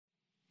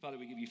Father,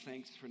 we give you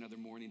thanks for another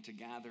morning to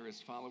gather as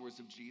followers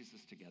of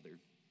Jesus together.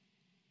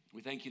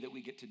 We thank you that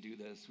we get to do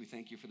this. We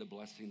thank you for the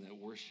blessing that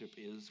worship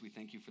is. We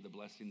thank you for the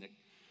blessing that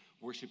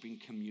worshiping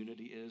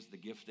community is, the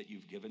gift that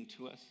you've given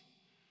to us.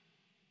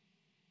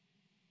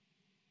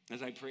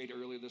 As I prayed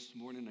earlier this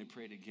morning, I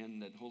prayed again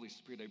that, Holy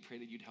Spirit, I pray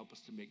that you'd help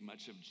us to make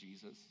much of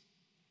Jesus.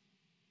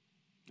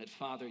 That,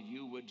 Father,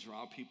 you would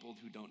draw people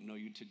who don't know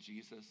you to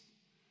Jesus.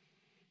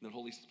 That,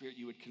 Holy Spirit,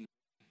 you would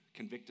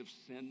convict of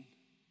sin.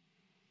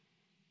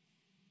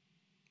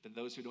 That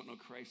those who don't know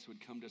Christ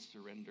would come to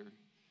surrender.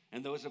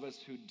 And those of us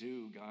who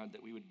do, God,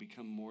 that we would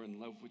become more in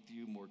love with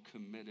you, more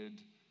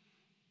committed.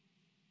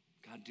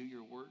 God, do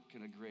your work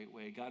in a great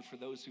way. God, for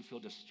those who feel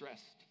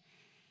distressed,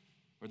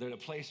 or they're at a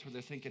place where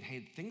they're thinking,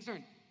 hey,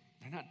 they're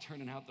not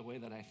turning out the way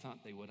that I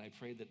thought they would. I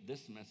pray that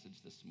this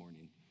message this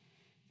morning,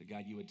 that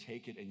God, you would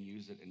take it and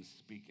use it and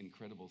speak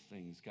incredible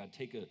things. God,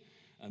 take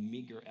a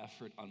meager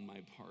effort on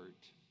my part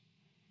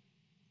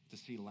to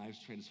see lives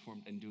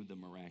transformed and do the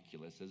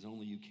miraculous as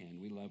only you can.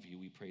 We love you.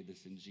 We pray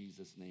this in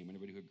Jesus' name.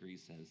 Everybody who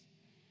agrees says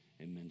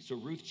amen. So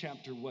Ruth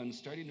chapter 1,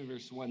 starting in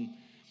verse 1,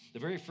 the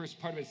very first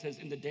part of it says,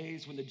 in the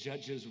days when the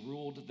judges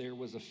ruled, there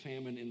was a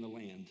famine in the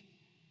land.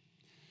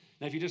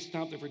 Now, if you just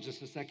stop there for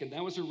just a second,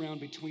 that was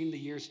around between the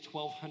years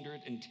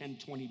 1200 and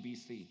 1020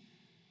 BC.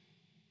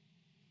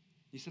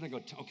 You said,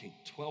 okay,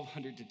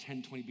 1200 to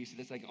 1020 BC.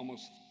 That's like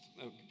almost,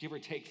 give or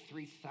take,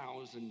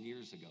 3,000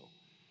 years ago.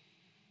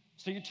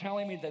 So you're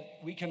telling me that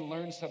we can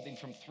learn something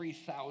from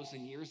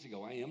 3,000 years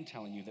ago. I am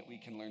telling you that we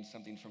can learn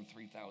something from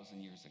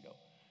 3,000 years ago.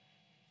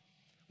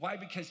 Why?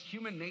 Because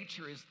human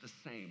nature is the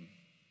same.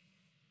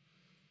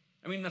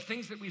 I mean, the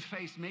things that we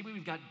face, maybe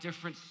we've got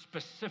different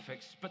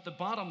specifics, but the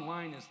bottom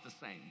line is the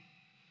same.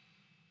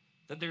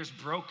 That there's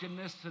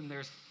brokenness and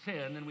there's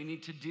sin, and we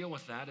need to deal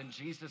with that. And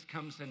Jesus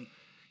comes and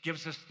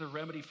gives us the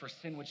remedy for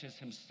sin, which is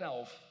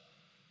himself.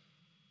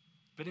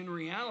 But in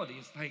reality,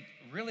 it's like,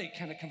 really it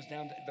kind of comes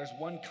down to, there's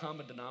one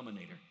common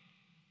denominator.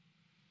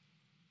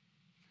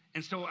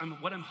 And so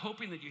what I'm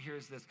hoping that you hear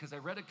is this, because I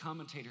read a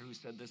commentator who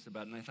said this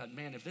about it, and I thought,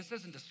 man, if this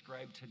doesn't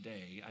describe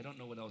today, I don't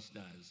know what else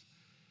does.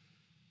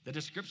 The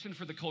description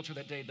for the culture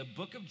that day, the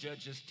book of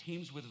Judges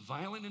teems with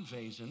violent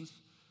invasions.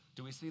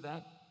 Do we see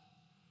that?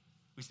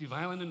 We see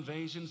violent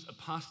invasions,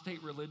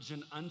 apostate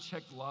religion,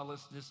 unchecked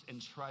lawlessness,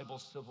 and tribal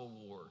civil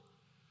war.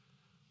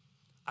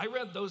 I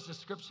read those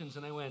descriptions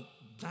and I went,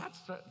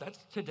 that's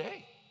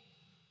today.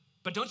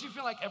 But don't you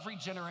feel like every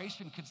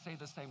generation could say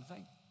the same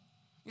thing?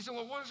 You say,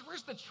 well,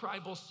 where's the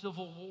tribal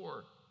civil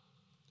war?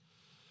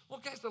 Well,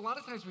 guys, a lot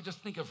of times we just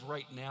think of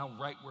right now,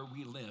 right where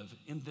we live,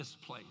 in this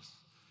place.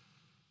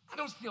 I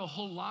don't see a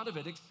whole lot of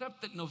it,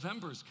 except that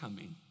November's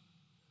coming.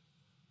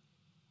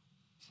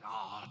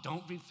 Oh,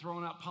 don't be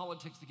throwing out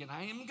politics again.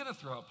 I am going to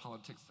throw out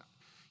politics.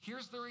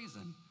 Here's the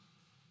reason.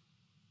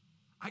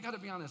 I got to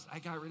be honest, I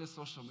got rid of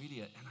social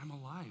media, and I'm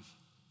alive.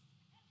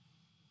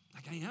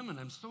 Like I am, and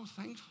I'm so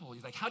thankful.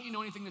 He's like, how do you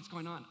know anything that's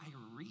going on? I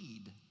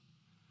read.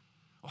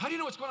 Well, how do you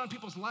know what's going on in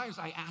people's lives?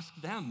 I ask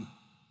them.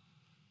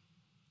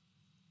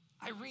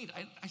 I read.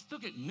 I still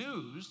get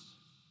news.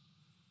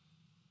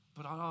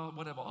 But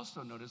what I've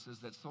also noticed is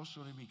that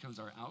social media becomes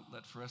our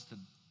outlet for us to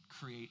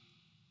create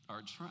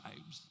our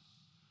tribes.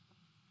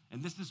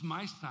 And this is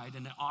my side,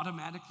 and it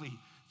automatically,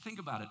 think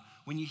about it.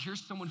 When you hear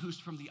someone who's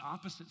from the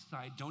opposite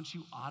side, don't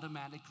you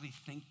automatically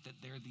think that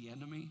they're the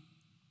enemy?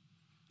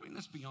 I mean,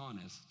 let's be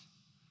honest.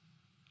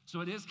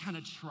 So it is kind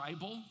of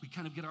tribal. We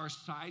kind of get our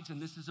sides,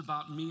 and this is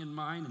about me and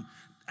mine, and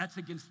that's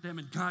against them,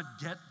 and God,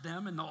 get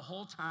them. And the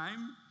whole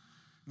time,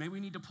 maybe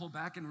we need to pull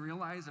back and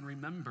realize and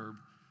remember,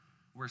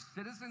 we're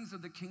citizens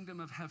of the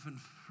kingdom of heaven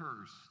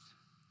first,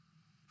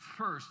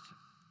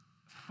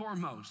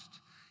 foremost.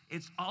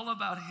 It's all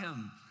about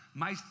him.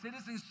 My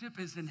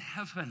citizenship is in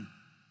heaven.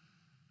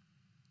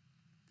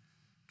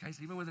 Guys,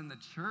 even within the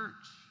church,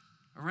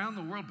 around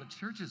the world, but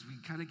churches, we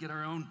kind of get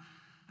our own.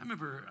 I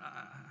remember,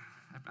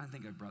 I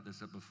think I brought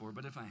this up before,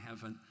 but if I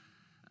haven't,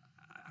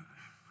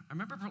 I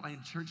remember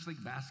playing church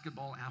league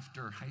basketball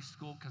after high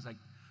school because I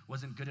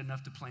wasn't good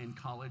enough to play in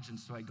college, and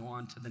so I go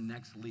on to the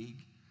next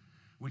league,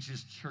 which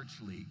is church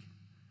league.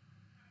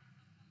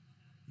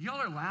 Y'all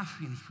are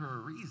laughing for a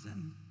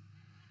reason.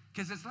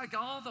 Because it's like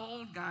all the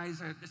old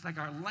guys, it's like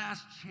our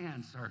last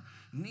chance. Our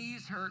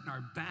knees hurt and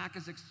our back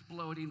is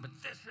exploding, but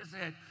this is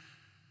it.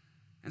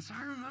 And so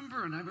I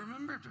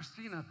remember just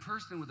seeing a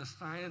person with a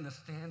sign in the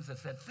stands that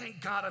said, thank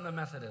God I'm a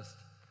Methodist.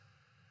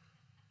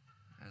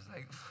 I was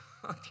like,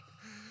 okay.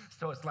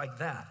 So it's like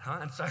that, huh?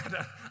 And so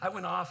I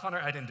went off on her.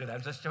 I didn't do that.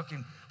 I'm just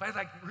joking. But I was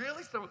like,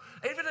 really? So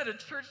even at a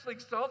church league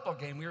softball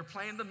game, we were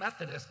playing the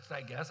Methodists,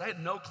 I guess. I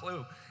had no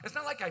clue. It's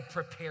not like I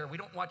prepare. We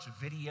don't watch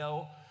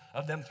video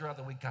of them throughout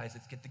the week. Guys,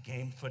 let's get the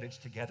game footage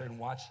together and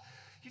watch.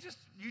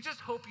 You just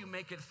hope you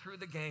make it through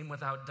the game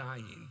without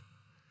dying.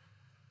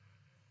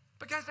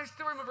 But guys, I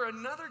still remember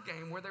another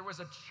game where there was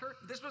a church.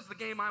 This was the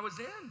game I was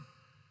in.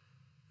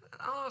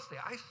 Honestly,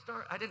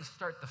 I didn't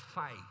start the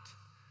fight.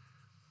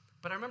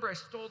 But I remember I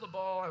stole the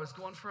ball. I was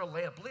going for a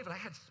layup. Believe it, I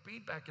had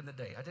speed back in the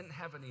day. I didn't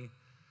have any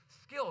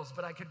skills,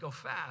 but I could go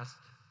fast.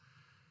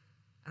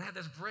 And I had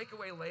this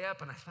breakaway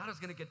layup, and I thought I was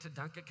going to get to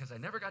dunk it because I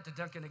never got to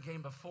dunk in a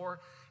game before.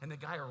 And the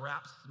guy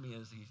raps me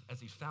as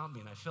he found me,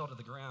 and I fell to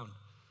the ground.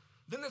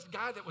 Then this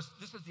guy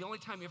this was the only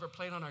time he ever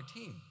played on our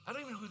team. I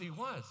don't even know who he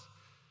was.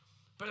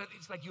 But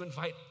it's like you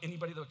invite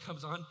anybody that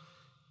comes on.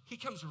 He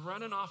comes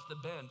running off the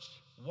bench,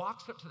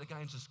 walks up to the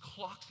guy and just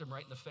clocks him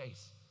right in the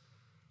face.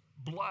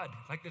 Blood,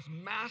 like this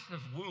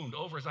massive wound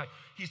over his eye.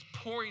 He's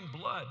pouring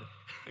blood.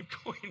 I'm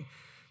going,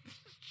 this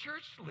is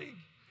church league.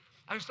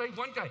 I was saying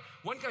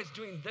one guy's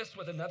doing this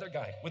with another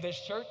guy with his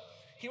shirt.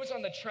 He was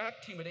on the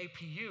track team at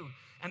APU,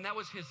 and that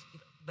was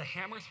the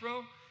hammer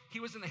throw. He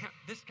was in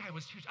this guy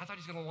was huge. I thought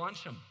he was going to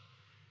launch him.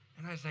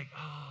 And I was like,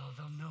 oh,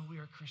 they'll know we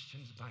are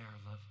Christians by our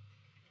love.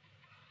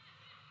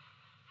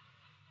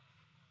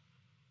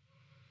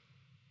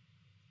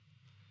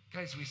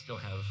 Guys, we still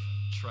have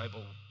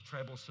tribal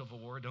civil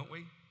war, don't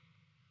we?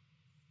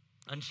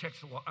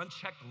 Unchecked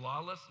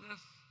lawlessness.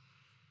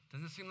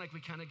 Doesn't it seem like we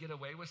kind of get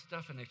away with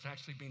stuff and it's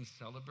actually being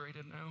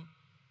celebrated now?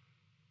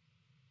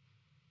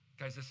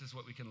 Guys, this is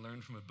what we can learn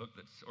from a book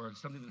or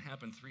something that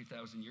happened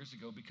 3,000 years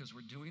ago because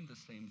we're doing the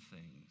same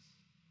things.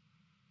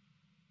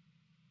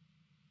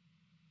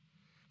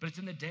 But it's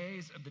in the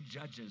days of the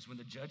judges, when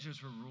the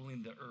judges were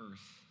ruling the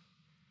earth.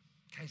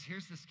 Guys,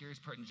 here's the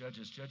scariest part in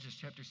Judges. Judges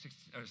chapter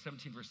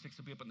 17, verse 6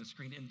 will be up on the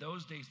screen. In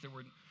those days,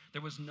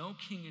 there was no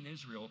king in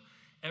Israel.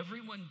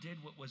 Everyone did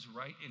what was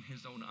right in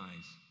his own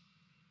eyes.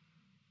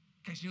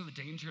 Guys, you know the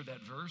danger of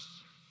that verse?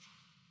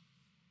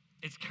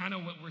 It's kind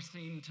of what we're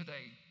seeing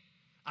today.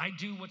 I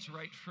do what's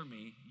right for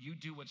me. You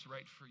do what's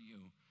right for you.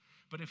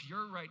 But if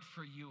your right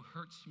for you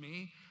hurts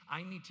me,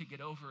 I need to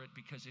get over it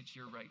because it's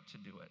your right to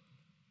do it.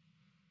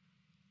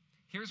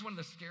 Here's one of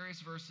the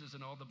scariest verses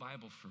in all the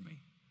Bible for me.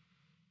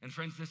 And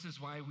friends, this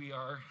is why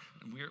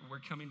we're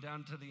coming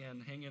down to the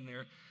end. Hang in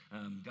there.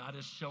 God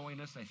is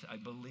showing us, I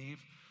believe,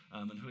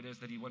 and who it is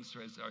that he wants to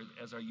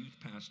as our youth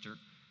pastor,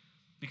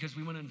 because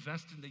we want to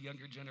invest in the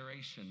younger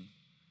generation.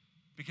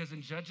 Because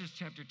in Judges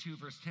chapter 2,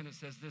 verse 10, it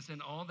says this,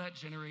 and all that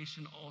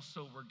generation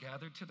also were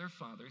gathered to their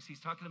fathers. He's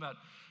talking about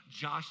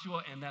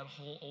Joshua and that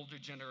whole older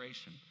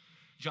generation.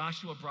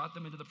 Joshua brought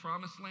them into the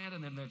promised land,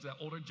 and then there's that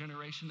older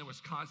generation that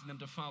was causing them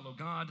to follow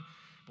God.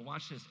 But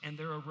watch this. And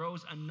there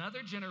arose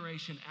another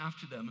generation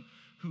after them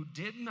who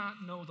did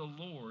not know the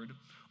Lord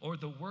or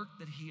the work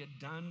that he had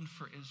done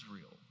for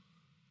Israel.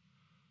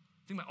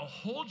 Think about a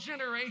whole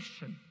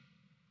generation.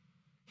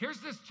 Here's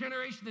this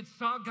generation that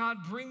saw God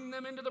bring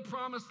them into the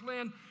promised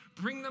land,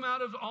 bring them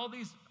out of all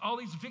these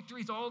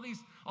victories, all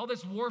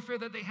this warfare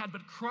that they had,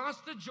 but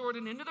cross the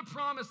Jordan into the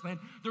promised land.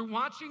 They're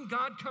watching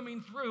God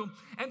coming through,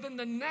 and then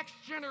the next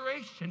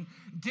generation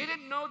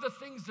didn't know the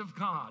things of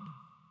God.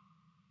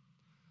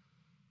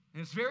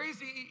 And it's very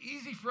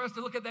easy for us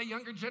to look at that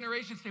younger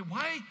generation and say,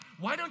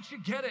 why don't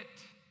you get it?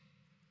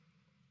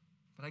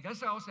 But I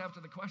guess I also have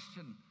the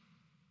question,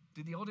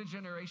 did the older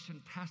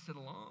generation pass it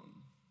along?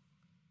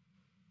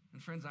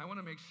 And friends, I want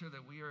to make sure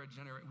that we are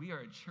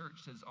a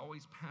church that's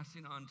always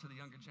passing on to the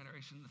younger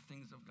generation the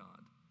things of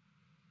God,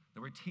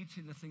 that we're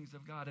teaching the things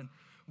of God. And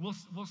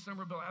will some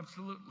rebel?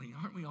 Absolutely.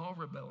 Aren't we all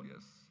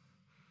rebellious?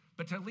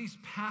 But to at least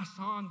pass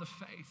on the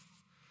faith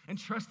and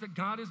trust that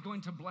God is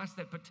going to bless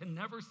that, but to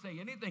never say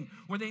anything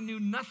where they knew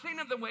nothing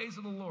of the ways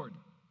of the Lord.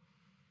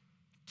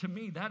 To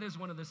me, that is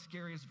one of the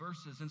scariest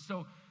verses. And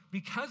so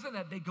because of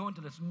that, they go into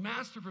this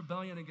massive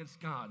rebellion against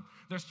God.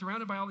 They're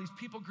surrounded by all these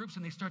people groups,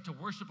 and they start to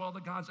worship all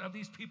the gods of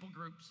these people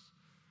groups.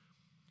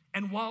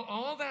 And while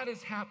all that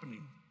is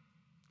happening,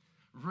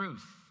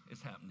 Ruth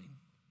is happening.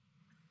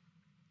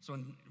 So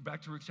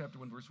back to Ruth chapter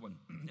 1, verse 1.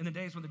 In the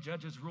days when the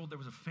judges ruled, there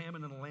was a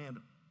famine in the land.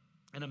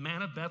 And a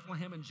man of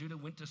Bethlehem in Judah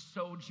went to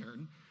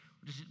sojourn,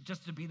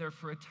 just to be there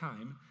for a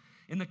time,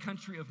 in the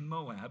country of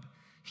Moab,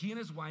 he and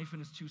his wife and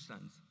his 2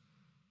 sons.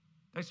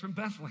 That's from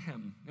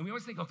Bethlehem. And we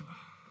always think, oh,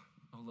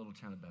 little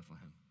town of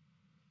Bethlehem.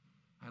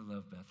 I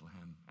love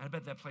Bethlehem. I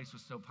bet that place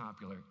was so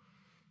popular.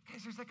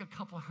 Guys, there's like a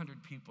couple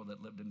hundred people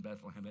that lived in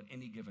Bethlehem at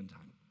any given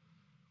time.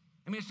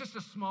 I mean, it's just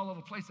a small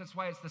little place. That's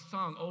why it's the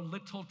song, Oh,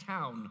 Little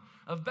Town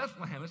of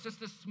Bethlehem. It's just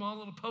this small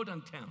little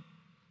podunk town.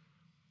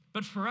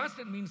 But for us,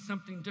 it means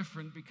something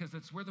different because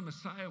it's where the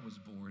Messiah was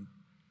born.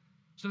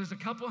 So there's a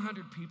couple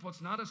hundred people.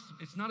 It's not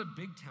a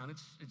big town.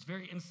 It's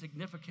very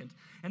insignificant.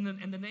 And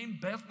the name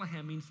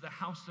Bethlehem means the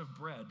house of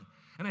bread.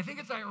 And I think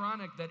it's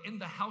ironic that in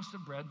the house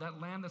of bread,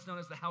 that land that's known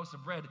as the house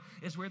of bread,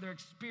 is where they're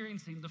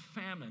experiencing the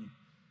famine.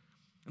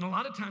 And a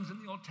lot of times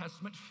in the Old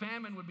Testament,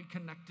 famine would be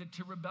connected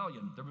to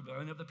rebellion, the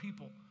rebellion of the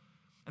people.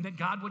 And that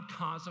God would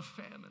cause a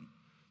famine.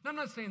 Now, I'm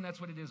not saying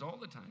that's what it is all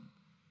the time.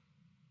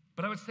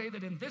 But I would say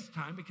that in this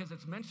time, because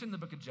it's mentioned in the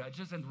book of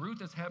Judges, and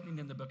Ruth is happening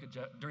in the book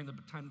of during the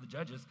time of the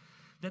Judges,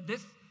 that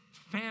this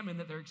famine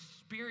that they're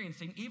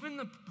experiencing, even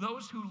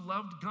those who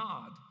loved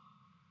God,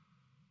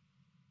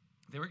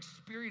 they were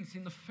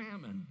experiencing the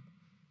famine,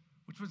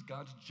 which was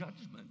God's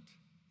judgment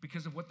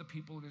because of what the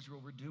people of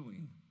Israel were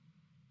doing.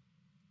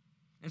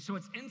 And so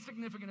it's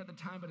insignificant at the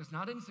time, but it's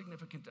not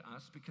insignificant to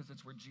us because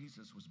it's where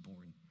Jesus was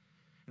born.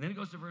 And then it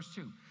goes to verse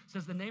 2. It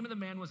says, the name of the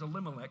man was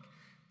Elimelech,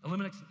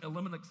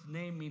 Elimelech's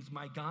name means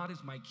my God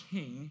is my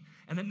king.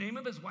 And the name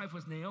of his wife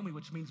was Naomi,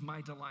 which means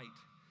my delight.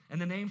 And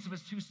the names of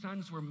his two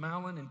sons were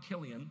Mahlon and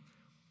Chilion.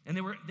 And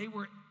they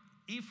were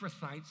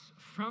Ephrathites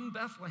from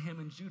Bethlehem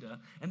in Judah.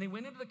 And they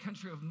went into the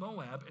country of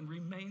Moab and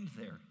remained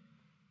there.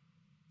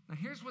 Now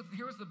here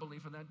was the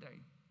belief of that day.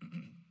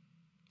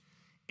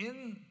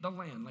 In the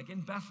land, like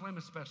in Bethlehem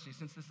especially,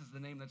 since this is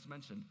the name that's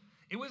mentioned,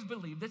 it was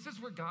believed this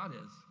is where God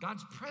is.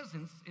 God's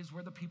presence is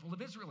where the people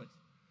of Israel is.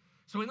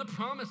 So in the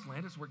promised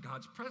land is where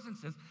God's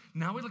presence is.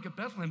 Now we look at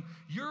Bethlehem,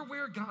 you're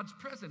where God's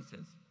presence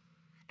is.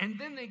 And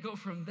then they go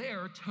from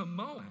there to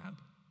Moab.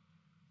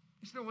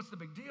 You say, what's the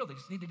big deal? They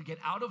just needed to get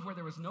out of where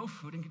there was no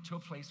food and get to a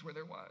place where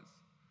there was.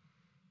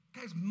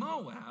 Guys,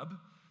 Moab,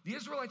 the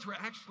Israelites were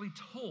actually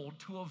told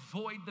to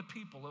avoid the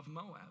people of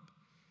Moab.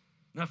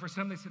 Now for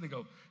some, they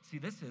go, see,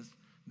 this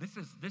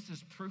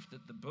is proof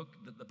that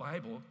the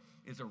Bible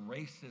is a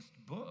racist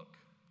book.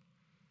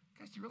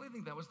 Guys, do you really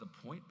think that was the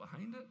point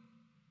behind it?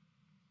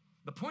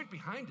 The point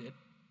behind it,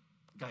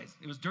 guys,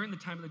 it was during the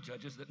time of the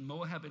Judges that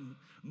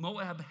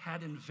Moab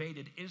had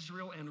invaded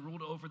Israel and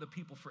ruled over the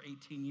people for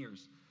 18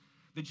 years.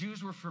 The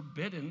Jews were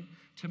forbidden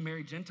to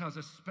marry Gentiles,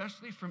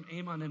 especially from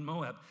Ammon and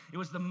Moab. It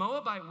was the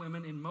Moabite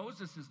women in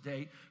Moses'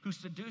 day who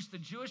seduced the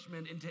Jewish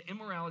men into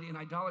immorality and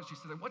idolatry.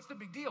 So what's the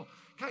big deal?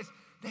 Guys,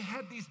 they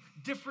had these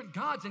different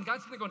gods, and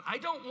God's sitting there going, I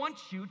don't want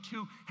you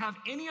to have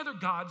any other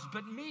gods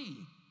but me.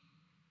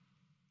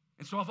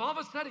 And so if all of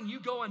a sudden you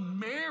go and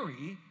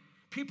marry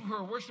people who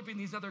are worshiping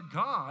these other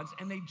gods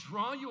and they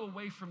draw you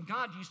away from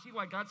God, do you see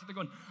why God's sitting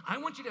there going, I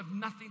want you to have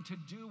nothing to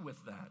do with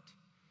that?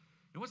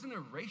 It wasn't a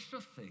racial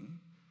thing.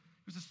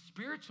 It was a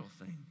spiritual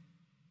thing.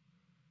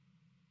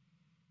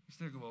 You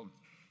say, well,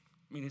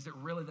 is it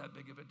really that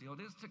big of a deal? It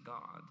is to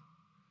God.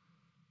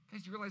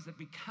 Guys, you realize that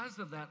because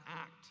of that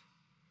act,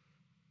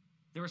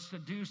 they were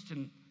seduced,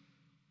 and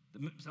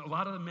a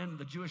lot of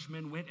the Jewish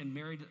men went and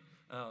married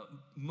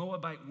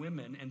Moabite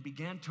women and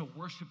began to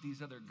worship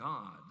these other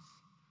gods.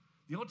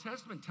 The Old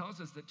Testament tells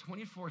us that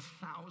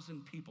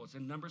 24,000 people, it's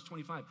in Numbers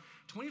 25,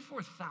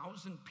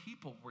 24,000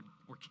 people were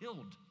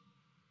killed.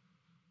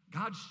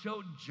 God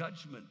showed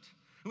judgment.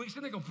 And we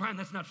sit there and go, Brian,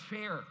 that's not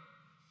fair.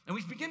 And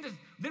we begin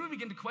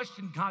to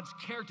question God's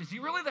character. Is he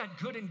really that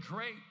good and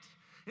great?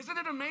 Isn't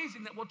it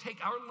amazing that we'll take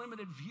our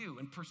limited view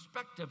and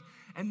perspective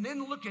and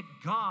then look at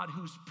God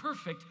who's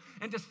perfect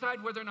and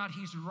decide whether or not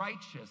he's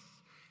righteous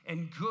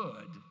and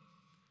good,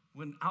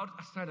 when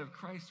outside of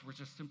Christ we're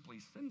just simply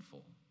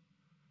sinful?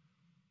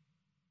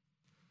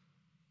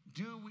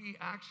 Do we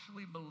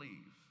actually believe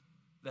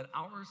that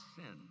our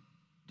sin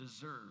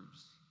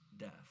deserves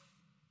death?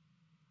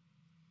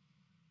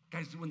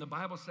 Guys, when the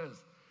Bible says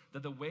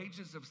that the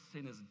wages of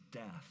sin is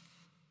death,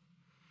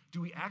 do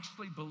we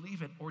actually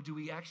believe it, or do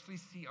we actually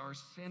see our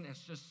sin as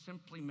just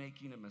simply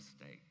making a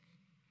mistake?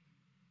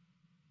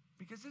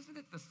 Because isn't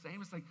it the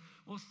same? It's like,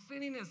 well,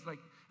 sinning is like,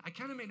 I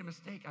kind of made a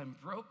mistake. I'm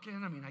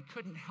broken. I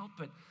couldn't help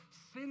it.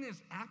 Sin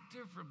is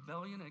active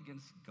rebellion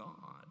against God.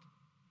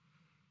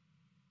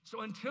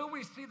 So until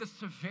we see the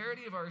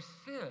severity of our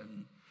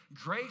sin,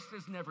 grace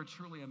is never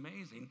truly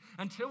amazing.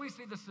 Until we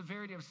see the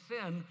severity of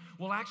sin,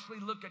 we'll actually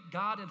look at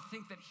God and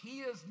think that he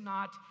is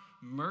not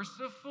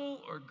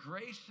merciful or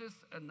gracious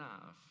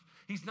enough.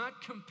 He's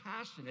not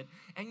compassionate,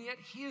 and yet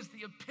he is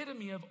the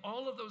epitome of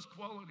all of those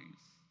qualities.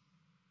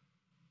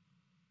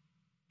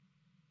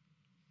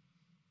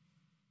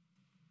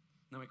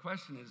 Now my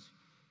question is,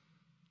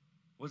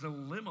 was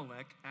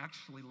Elimelech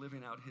actually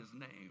living out his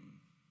name?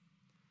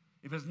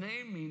 If his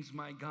name means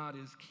my God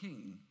is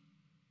king,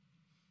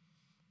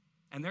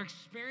 and they're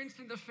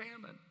experiencing the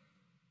famine.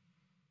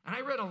 And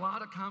I read a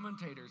lot of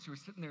commentators who are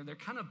sitting there, they're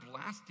kind of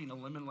blasting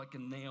Elimelech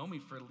and Naomi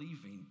for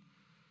leaving.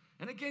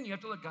 And again, you have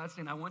to look at God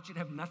saying, I want you to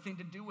have nothing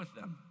to do with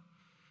them.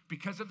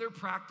 Because of their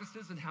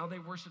practices and how they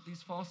worship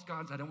these false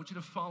gods, I don't want you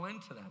to fall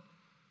into that.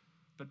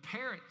 But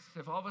parents,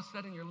 if all of a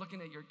sudden you're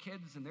looking at your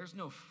kids and there's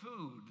no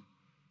food,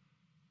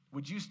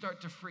 would you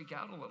start to freak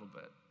out a little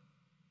bit?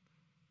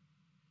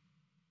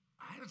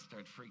 I would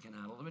start freaking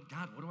out a little bit.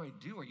 God, what do I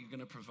do? Are you going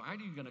to provide?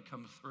 Are you going to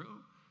come through?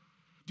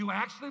 Do I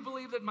actually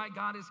believe that my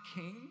God is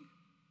king?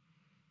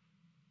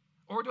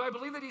 Or do I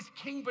believe that he's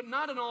king, but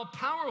not an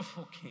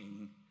all-powerful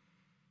king?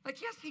 Like,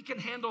 yes, he can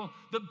handle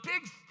the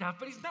big stuff,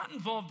 but he's not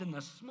involved in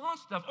the small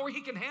stuff. Or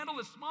he can handle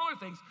the smaller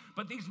things,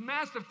 but these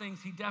massive things,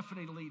 he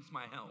definitely needs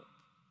my help.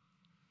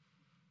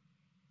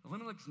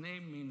 Elimelech's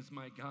name means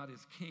my God is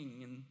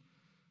king. And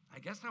I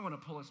guess I want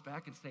to pull us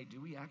back and say,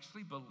 do we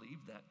actually believe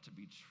that to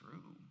be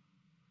true?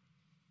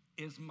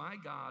 Is my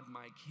God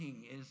my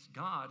king? Is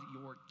God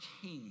your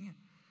king?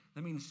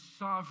 That means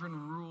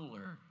sovereign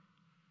ruler.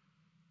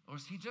 Or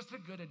is he just a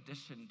good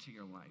addition to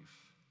your life?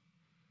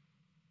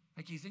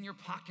 Like he's in your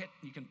pocket,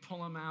 you can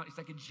pull him out. He's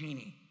like a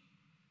genie.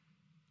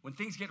 When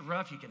things get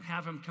rough, you can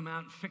have him come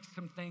out and fix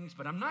some things,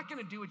 but I'm not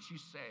going to do what you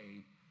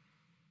say.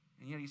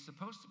 And yet he's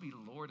supposed to be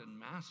Lord and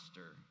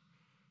Master,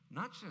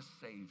 not just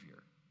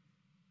Savior.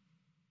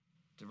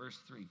 To verse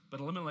 3. But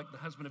Elimelech, the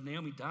husband of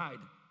Naomi, died.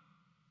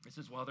 This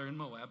is while they're in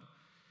Moab.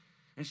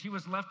 And she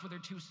was left with her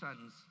two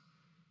sons.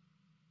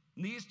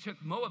 These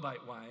took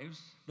Moabite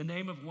wives. The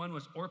name of one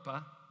was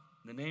Orpah,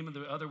 and the name of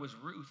the other was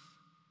Ruth.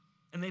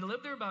 And they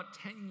lived there about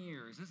 10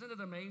 years. Isn't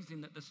it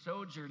amazing that the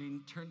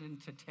sojourning turned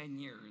into 10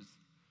 years?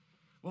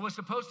 What was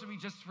supposed to be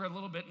just for a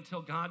little bit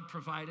until God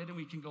provided and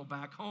we can go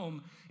back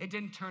home, it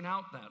didn't turn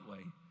out that way.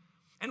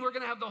 And we're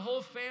going to have the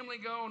whole family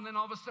go, and then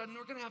all of a sudden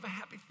we're going to have a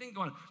happy thing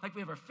going. Like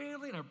we have our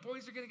family, and our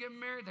boys are going to get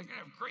married. They're going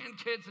to have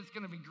grandkids. It's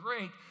going to be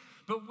great.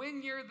 But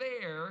when you're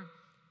there,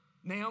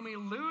 Naomi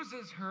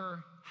loses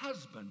her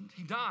husband.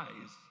 He dies.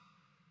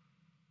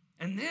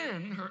 And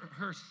then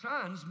her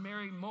sons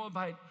marry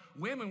Moabite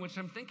women, which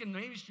I'm thinking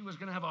maybe she was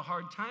going to have a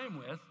hard time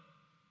with.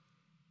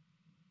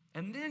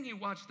 And then you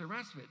watch the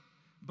rest of it.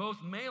 Both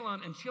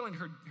Mahlon and Chilion,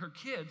 her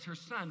kids, her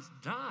sons,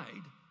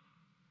 died,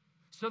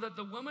 so that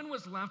the woman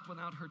was left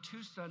without her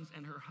 2 sons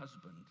and her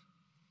husband.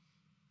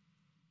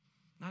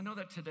 Now, I know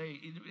that today,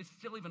 it's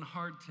still even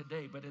hard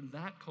today, but in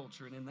that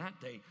culture and in that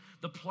day,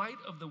 the plight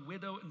of the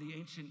widow in the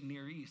ancient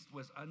Near East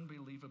was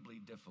unbelievably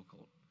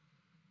difficult.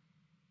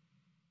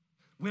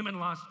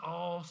 Women lost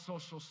all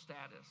social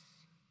status.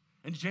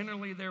 And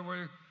generally, there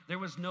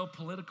was no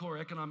political or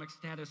economic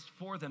status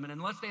for them. And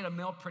unless they had a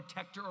male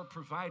protector or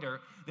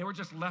provider, they were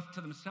just left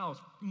to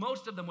themselves.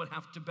 Most of them would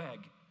have to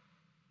beg.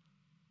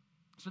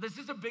 So this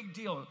is a big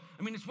deal.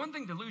 I mean, it's one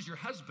thing to lose your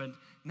husband.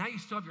 Now you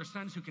still have your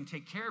sons who can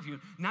take care of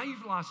you. Now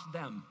you've lost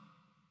them.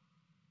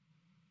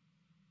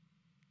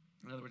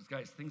 In other words,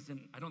 guys,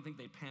 I don't think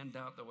they panned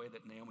out the way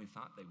that Naomi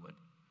thought they would.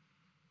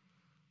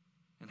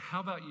 And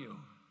how about you?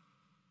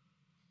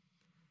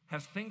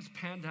 Have things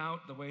panned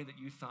out the way that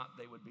you thought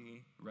they would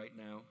be right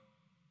now?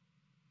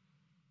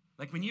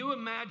 Like when you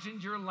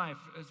imagined your life,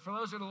 for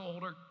those that are a little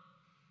older,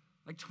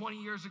 like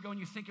 20 years ago, and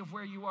you think of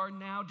where you are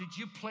now, did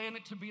you plan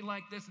it to be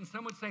like this? And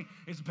some would say,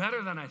 it's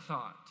better than I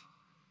thought.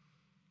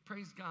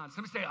 Praise God.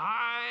 Some say,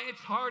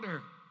 it's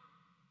harder.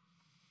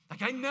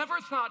 Like I never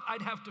thought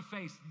I'd have to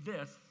face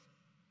this.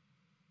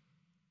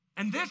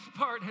 And this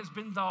part has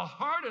been the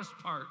hardest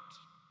part.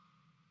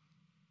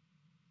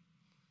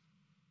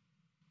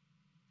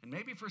 And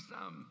maybe for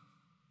some,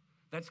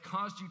 that's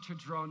caused you to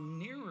draw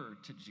nearer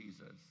to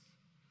Jesus.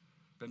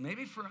 But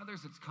maybe for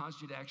others, it's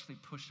caused you to actually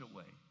push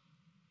away.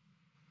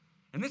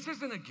 And this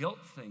isn't a guilt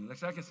thing.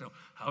 Like I can say,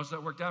 how's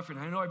that worked out for you?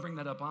 And I know I bring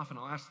that up often.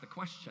 I'll ask the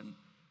question.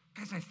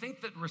 Guys, I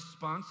think that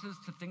responses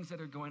to things that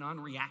are going on,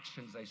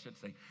 reactions, I should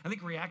say. I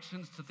think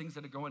reactions to things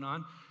that are going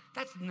on,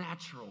 that's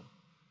natural.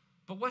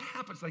 But what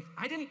happens? Like,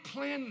 I didn't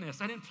plan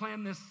this. I didn't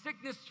plan this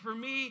sickness for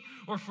me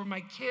or for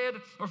my kid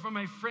or for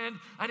my friend.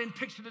 I didn't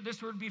picture that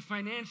this would be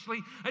financially.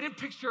 I didn't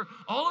picture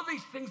all of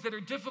these things that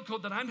are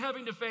difficult that I'm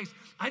having to face.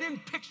 I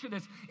didn't picture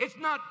this. It's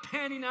not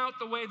panning out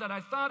the way that I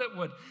thought it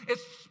would,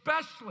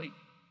 especially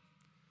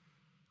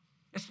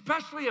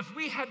if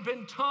we had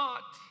been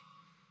taught,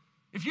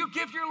 if you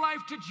give your life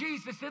to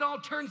Jesus, it all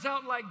turns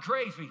out like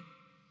gravy.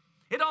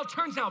 It all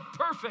turns out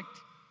perfect.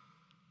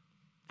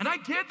 And I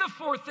did the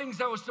 4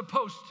 things I was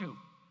supposed to.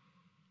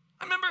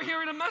 I remember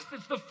hearing a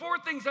message, the 4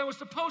 things I was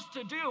supposed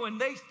to do, and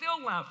they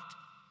still left.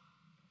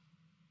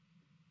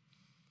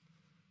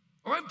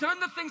 Or I've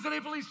done the things that I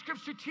believe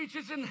Scripture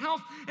teaches in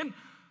health, and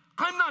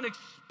I'm not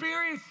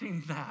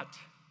experiencing that.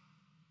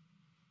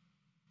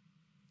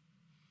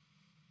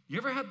 You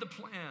ever had the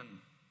plan,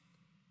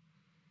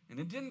 and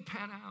it didn't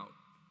pan out,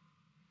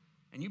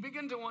 and you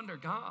begin to wonder,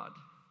 God,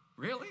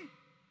 really?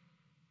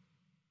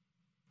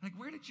 Like,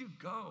 where did you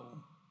go?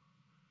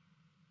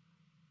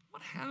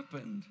 What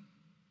happened?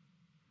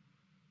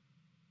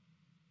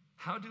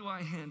 How do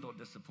I handle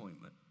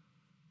disappointment?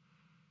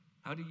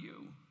 How do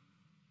you?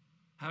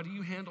 How do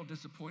you handle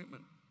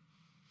disappointment?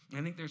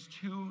 I think there's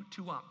two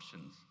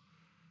options.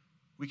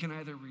 We can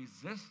either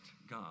resist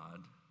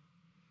God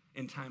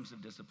in times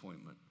of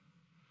disappointment,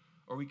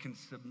 or we can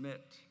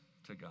submit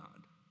to God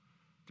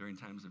during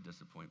times of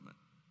disappointment.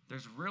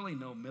 There's really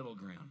no middle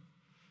ground.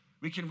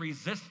 We can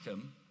resist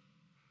him,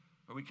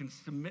 or we can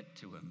submit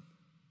to him.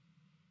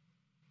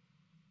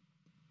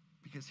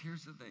 Because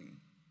here's the thing.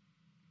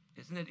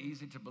 Isn't it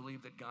easy to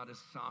believe that God is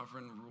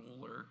sovereign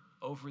ruler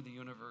over the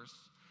universe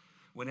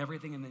when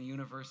everything in the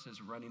universe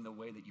is running the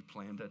way that you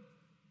planned it?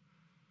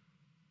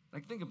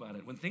 Like, think about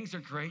it. When things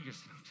are great, you're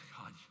saying,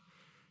 God,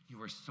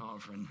 you are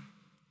sovereign.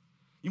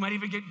 You might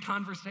even get in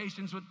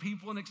conversations with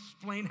people and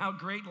explain how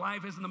great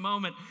life is in the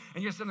moment.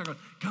 And you're sitting there going,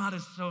 God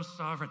is so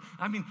sovereign.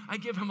 I mean, I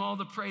give him all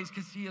the praise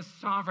because he is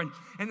sovereign.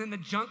 And then the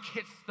junk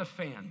hits the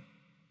fan.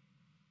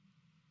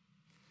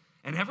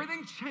 And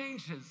everything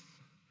changes.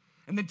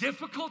 And the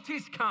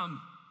difficulties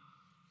come.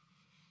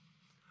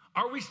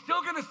 Are we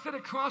still going to sit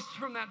across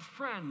from that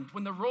friend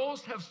when the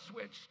roles have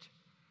switched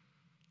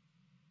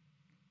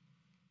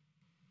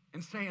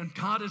and say, and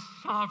God is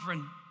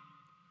sovereign?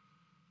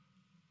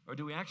 Or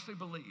do we actually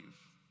believe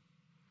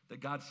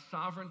that God's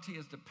sovereignty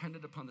is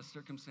dependent upon the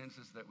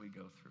circumstances that we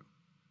go through?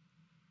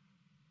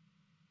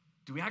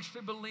 Do we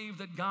actually believe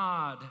that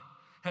God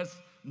has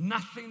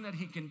nothing that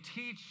he can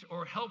teach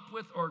or help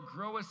with or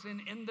grow us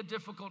in the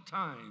difficult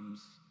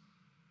times?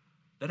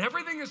 That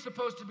everything is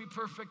supposed to be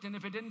perfect, and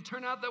if it didn't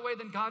turn out that way,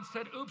 then God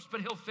said, oops,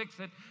 but he'll fix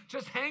it.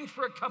 Just hang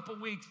for a couple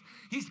weeks.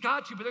 He's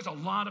got you, but there's a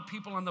lot of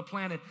people on the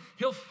planet.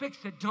 He'll fix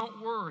it, don't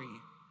worry.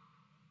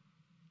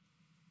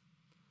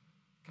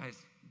 Guys,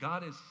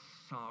 God is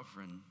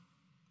sovereign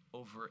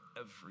over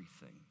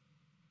everything.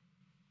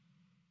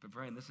 But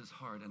Brian, this is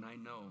hard, and I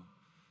know.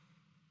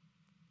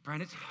 Brian,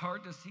 it's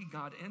hard to see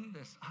God in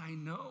this. I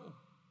know.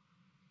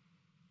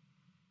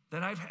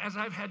 That as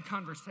I've had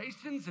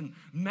conversations and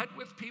met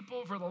with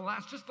people for the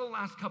last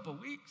couple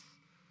weeks,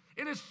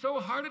 it is so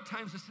hard at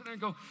times to sit there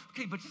and go,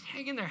 okay, but just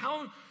hang in there.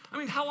 How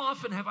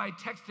often have I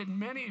texted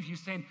many of you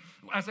saying,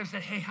 as I've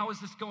said, hey, how is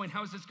this going?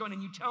 How is this going?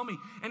 And you tell me,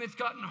 and it's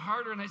gotten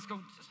harder, and I just go,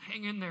 just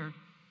hang in there.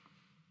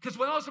 Because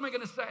what else am I going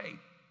to say?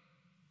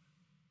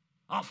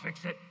 I'll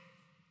fix it.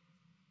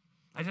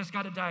 I just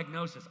got a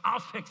diagnosis. I'll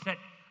fix it.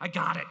 I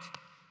got it.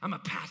 I'm a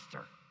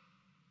pastor.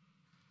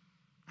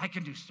 I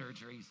can do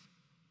surgeries.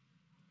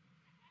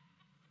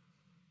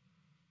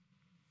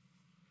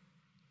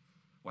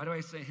 Why do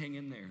I say hang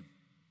in there?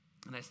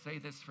 And I say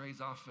this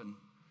phrase often,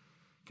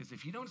 because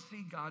if you don't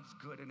see God's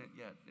good in it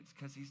yet, it's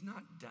because he's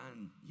not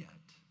done yet.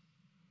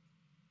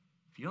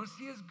 If you don't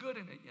see his good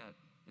in it yet,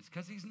 it's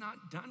because he's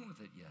not done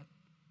with it yet.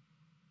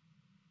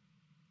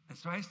 And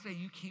so I say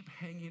you keep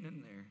hanging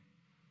in there,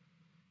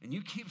 and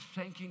you keep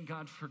thanking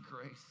God for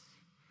grace,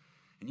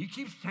 and you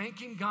keep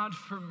thanking God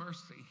for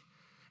mercy.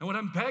 And what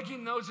I'm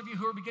begging those of you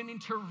who are beginning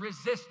to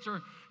resist,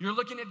 or you're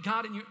looking at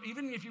God, and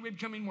even if you're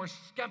becoming more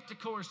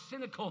skeptical or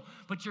cynical,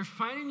 but you're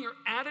finding your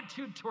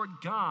attitude toward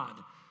God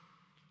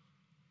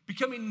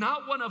becoming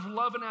not one of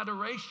love and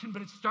adoration,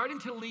 but it's starting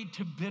to lead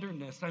to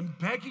bitterness. I'm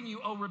begging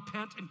you,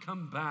 repent and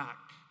come back.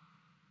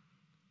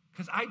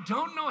 Because I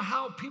don't know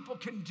how people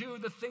can do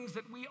the things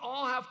that we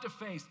all have to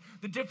face,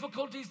 the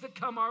difficulties that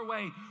come our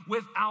way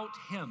without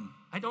him.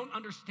 I don't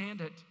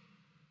understand it.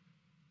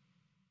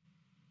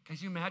 Can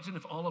you imagine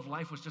if all of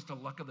life was just a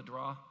luck of the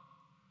draw?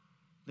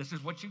 This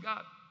is what you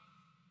got.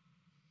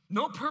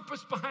 No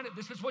purpose behind it.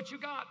 This is what you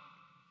got.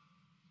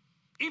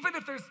 Even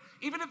if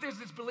there's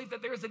this belief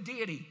that there is a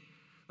deity,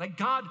 like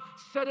God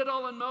set it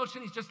all in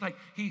motion, he's just like,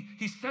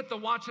 he set the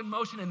watch in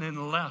motion and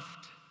then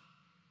left.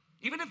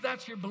 Even if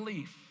that's your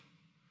belief,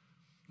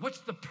 what's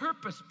the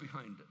purpose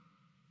behind it?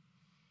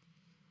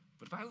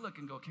 But if I look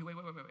and go, okay, wait.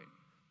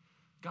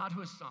 God,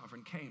 who is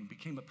sovereign,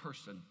 became a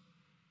person,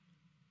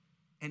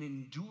 and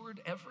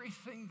endured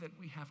everything that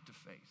we have to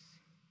face.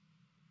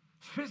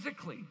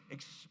 Physically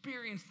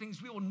experienced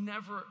things we will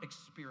never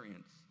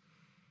experience.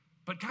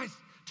 But guys,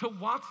 to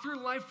walk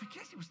through life, I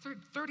guess he was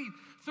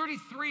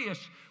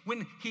 33-ish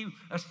when he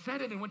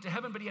ascended and went to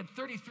heaven, but he had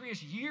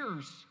 33-ish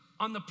years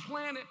on the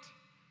planet.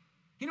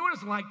 You know what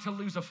it's like to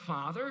lose a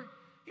father?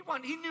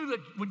 He knew that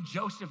when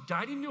Joseph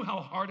died, he knew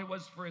how hard it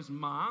was for his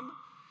mom.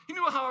 He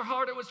knew how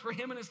hard it was for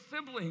him and his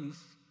siblings.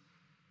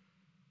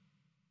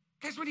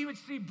 Guys, when he would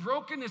see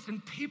brokenness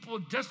and people,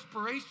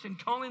 desperation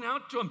calling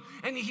out to him,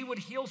 and he would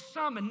heal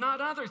some and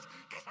not others.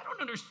 Guys, I don't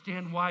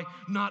understand why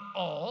not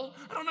all.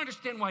 I don't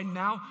understand why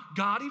now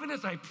God, even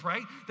as I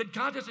pray, that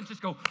God doesn't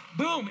just go,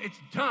 boom, it's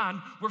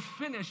done, we're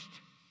finished.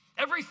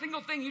 Every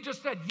single thing you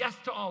just said, yes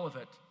to all of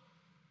it.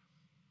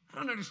 I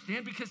don't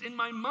understand, because in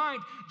my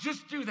mind,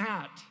 just do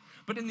that.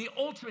 But in the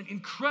ultimate,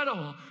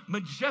 incredible,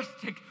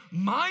 majestic,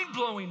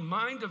 mind-blowing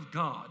mind of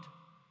God,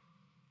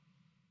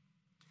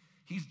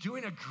 he's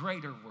doing a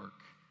greater work.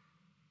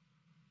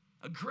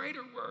 A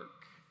greater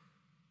work.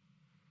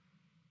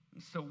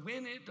 And so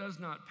when it does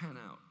not pan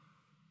out,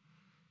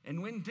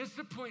 and when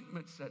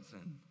disappointment sets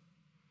in,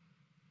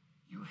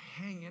 you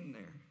hang in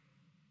there.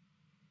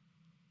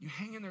 You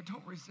hang in there.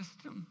 Don't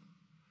resist him.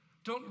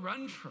 Don't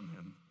run from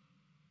him,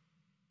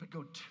 but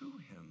go to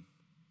him.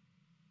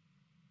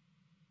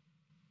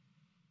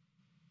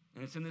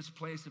 And it's in this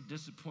place of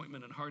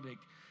disappointment and heartache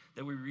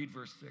that we read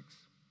verse 6.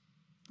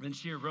 Then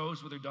she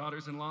arose with her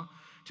daughters-in-law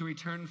to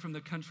return from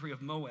the country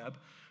of Moab,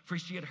 for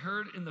she had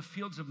heard in the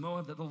fields of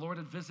Moab that the Lord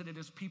had visited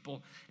his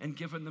people and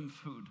given them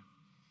food.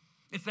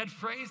 It's that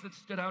phrase that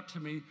stood out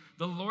to me,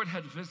 the Lord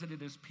had visited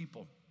his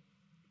people.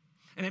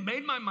 And it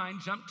made my mind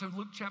jump to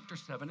Luke chapter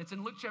 7. It's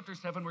in Luke chapter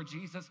 7 where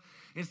Jesus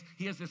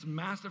he has this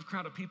massive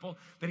crowd of people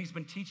that he's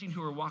been teaching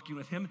who are walking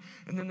with him.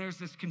 And then there's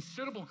this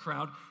considerable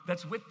crowd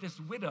that's with this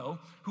widow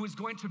who is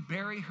going to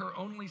bury her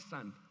only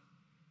son.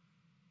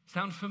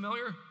 Sound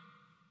familiar?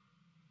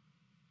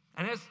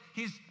 And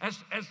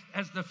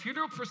as the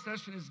funeral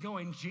procession is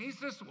going,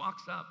 Jesus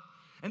walks up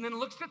and then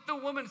looks at the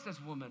woman and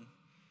says, woman,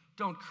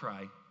 don't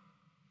cry.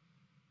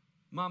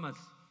 Mamas,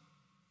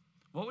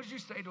 what would you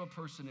say to a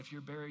person if you're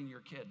burying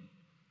your kid?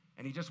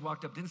 And he just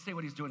walked up, didn't say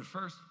what he's doing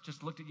first,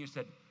 just looked at you and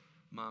said,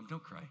 Mom,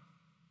 don't cry.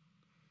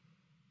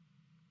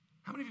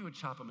 How many of you would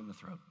chop him in the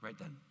throat right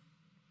then?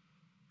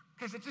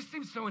 Guys, it just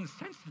seems so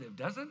insensitive,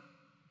 doesn't it?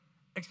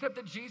 Except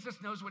that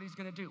Jesus knows what he's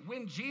going to do.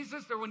 When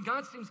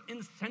God seems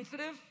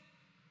insensitive,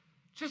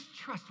 just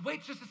trust.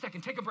 Wait just a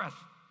second. Take a breath.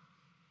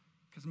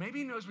 Because maybe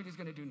he knows what he's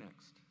going to do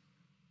next.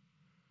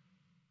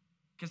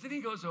 Because then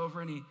he goes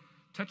over and he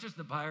touches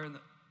the buyer,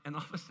 and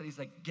all of a sudden he's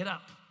like, get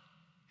up.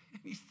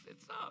 And he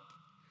sits up.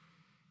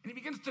 And he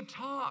begins to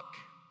talk.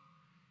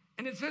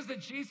 And it says that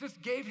Jesus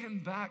gave him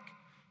back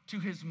to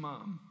his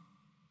mom.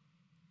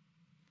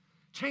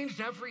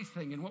 Changed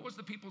everything. And what was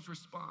the people's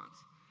response?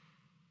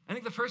 I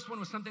think the first one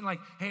was something like,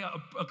 hey,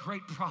 a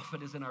great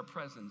prophet is in our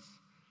presence.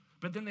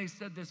 But then they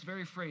said this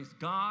very phrase,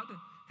 God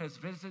has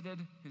visited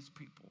his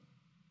people.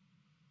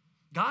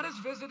 God has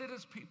visited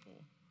his people.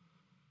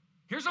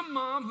 Here's a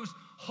mom whose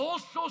whole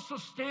social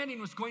standing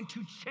was going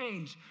to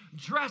change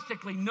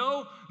drastically.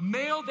 No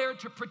male there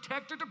to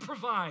protect or to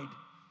provide.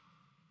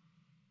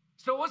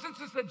 So it wasn't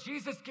just that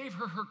Jesus gave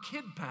her her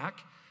kid back.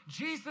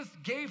 Jesus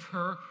gave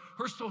her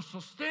her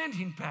social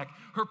standing back,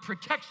 her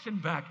protection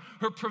back,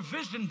 her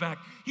provision back.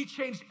 He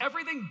changed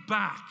everything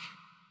back.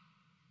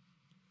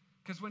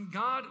 Because when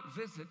God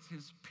visits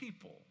his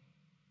people,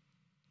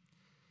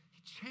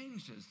 he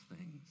changes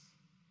things.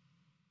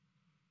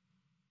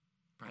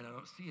 Brian, I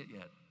don't see it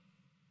yet.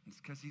 It's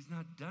because he's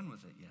not done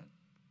with it yet.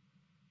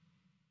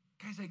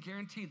 Guys, I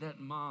guarantee that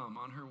mom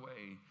on her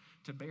way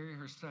to bury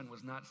her son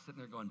was not sitting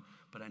there going,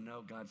 but I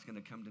know God's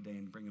going to come today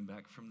and bring him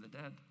back from the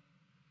dead.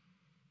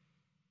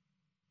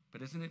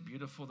 But isn't it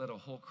beautiful that a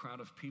whole crowd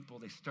of people,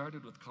 they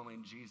started with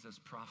calling Jesus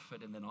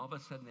prophet, and then all of a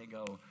sudden they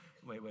go,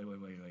 wait.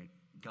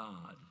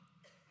 God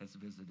has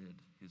visited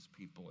his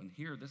people. And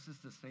here, this is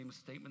the same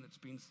statement that's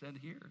being said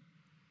here.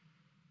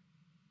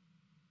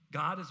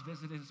 God has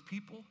visited his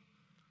people,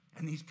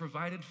 and he's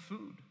provided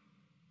food.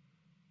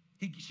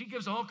 She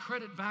gives all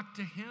credit back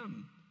to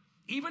him,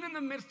 even in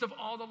the midst of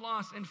all the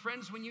loss. And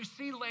friends, when you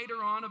see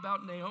later on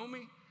about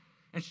Naomi,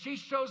 and she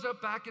shows up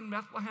back in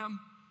Bethlehem,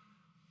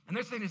 and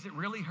they're saying, is it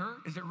really her?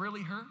 Is it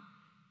really her?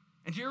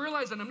 And do you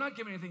realize, and I'm not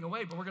giving anything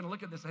away, but we're going to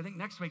look at this, I think,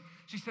 next week.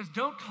 She says,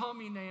 don't call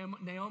me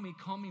Naomi,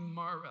 call me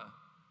Mara.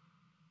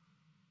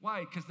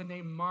 Why? Because the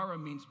name Mara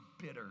means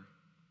bitter.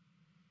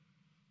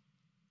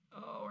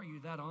 Oh, are you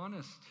that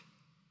honest?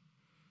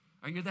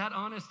 Are you that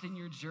honest in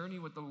your journey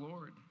with the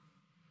Lord?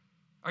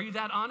 Are you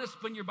that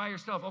honest when you're by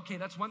yourself? Okay,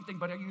 that's one thing,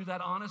 but are you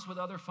that honest with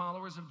other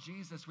followers of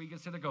Jesus where you can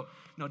sit there and go,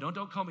 no,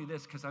 don't call me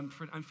this because I'm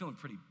feeling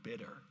pretty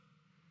bitter.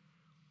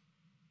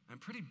 I'm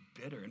pretty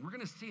bitter. And we're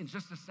going to see in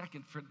just a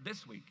second for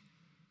this week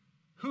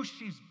who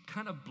she's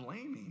kind of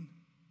blaming.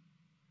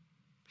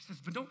 She says,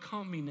 but don't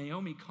call me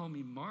Naomi, call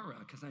me Mara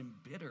because I'm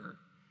bitter.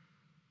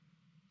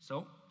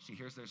 So she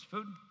hears there's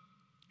food.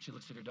 She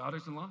looks at her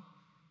daughters-in-law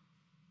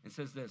and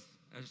says this.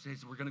 She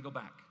says, we're going to go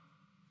back.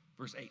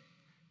 Verse 8.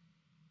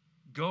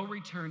 Go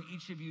return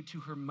each of you to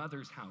her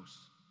mother's house.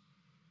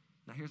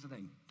 Now here's the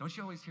thing. Don't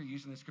you always hear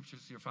using the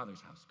scriptures to your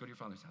father's house? Go to your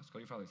father's house. Go to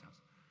your father's house.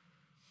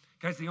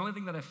 Guys, the only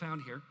thing that I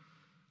found here,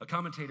 a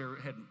commentator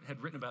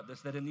had written about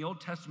this, that in the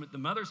Old Testament, the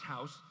mother's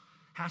house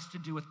has to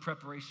do with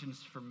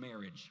preparations for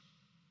marriage.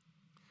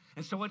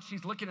 And so what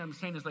she's looking at and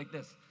saying is like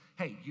this.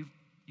 Hey, you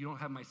don't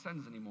have my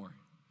sons anymore.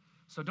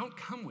 So don't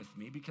come with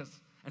me because,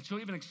 and she'll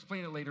even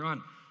explain it later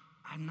on,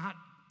 I'm not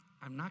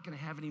going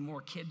to have any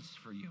more kids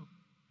for you.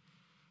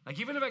 Like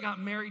even if I got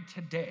married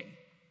today,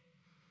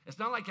 it's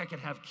not like I could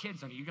have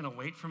kids. I mean, you're going to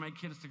wait for my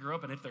kids to grow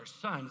up, and if they're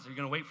sons, you're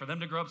going to wait for them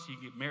to grow up so you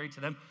can get married to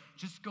them.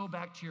 Just go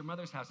back to your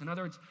mother's house. In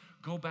other words,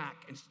 go back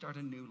and start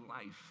a new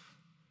life.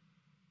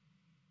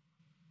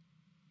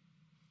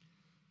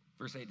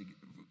 Verse 8,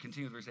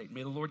 continue with verse 8.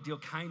 May the Lord deal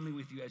kindly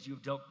with you as you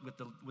have dealt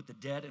with the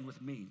dead and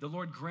with me. The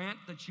Lord grant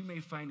that you may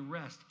find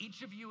rest,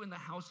 each of you in the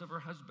house of her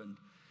husband.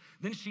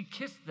 Then she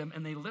kissed them,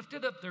 and they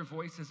lifted up their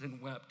voices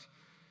and wept.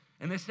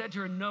 And they said to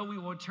her, no, we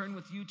will return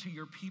with you to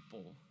your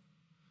people.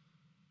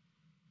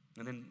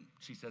 And then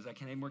she says, I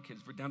can't have more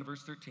kids. Down to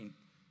verse 13.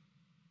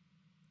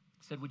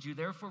 Said, would you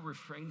therefore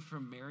refrain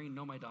from marrying?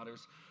 No, my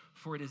daughters,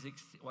 for it is,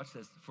 watch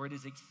this, for it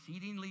is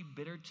exceedingly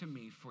bitter to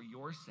me for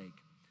your sake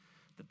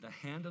that the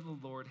hand of the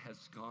Lord has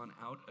gone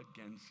out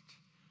against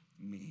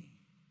me.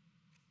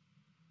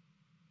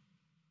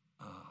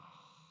 Oh,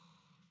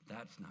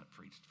 that's not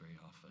preached very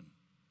often.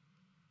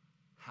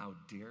 How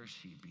dare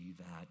she be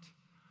that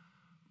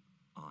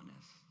honest?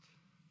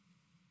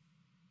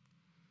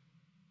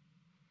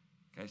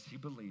 Guys, she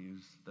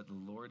believes that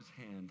the Lord's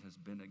hand has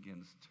been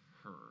against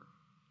her.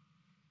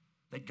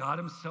 That God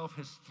himself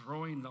is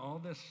throwing all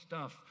this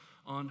stuff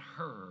on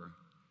her.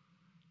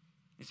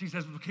 And she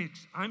says, okay,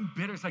 I'm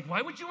bitter. It's like,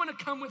 why would you want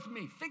to come with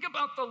me? Think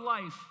about the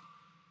life.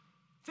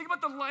 Think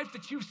about the life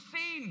that you've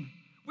seen.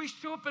 We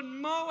show up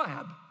in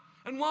Moab.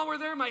 And while we're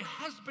there, my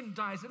husband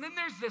dies. And then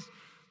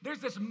there's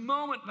this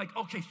moment like,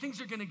 okay, things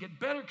are going to get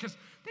better because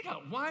they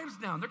got wives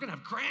now and they're going to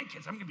have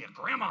grandkids. I'm going to be a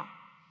grandma.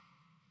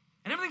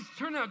 And everything's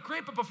turning out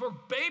great, but before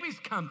babies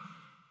come,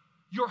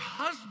 your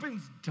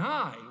husbands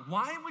die.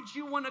 Why would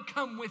you want to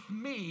come with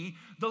me?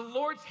 The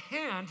Lord's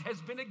hand has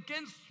been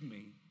against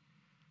me.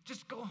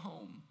 Just go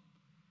home.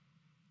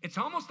 It's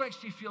almost like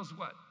she feels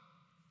what?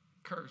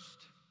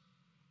 Cursed.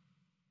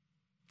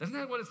 Isn't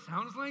that what it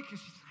sounds like? She's,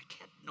 I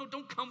can't, no,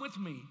 don't come with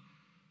me.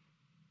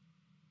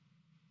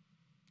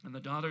 And the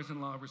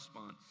daughters-in-law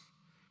response,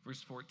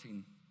 verse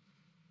 14.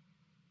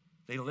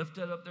 They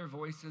lifted up their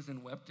voices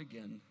and wept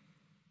again.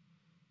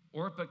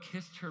 Orpah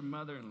kissed her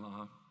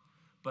mother-in-law,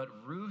 but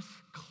Ruth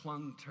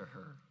clung to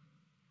her.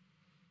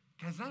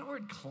 Guys, that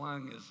word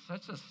clung is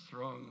such a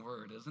strong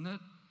word, isn't it?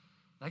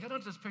 Like, I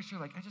don't just picture,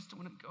 like, I just don't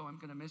want to go. I'm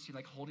going to miss you,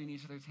 like holding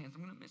each other's hands.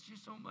 I'm going to miss you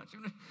so much.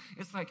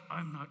 It's like,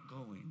 I'm not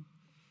going.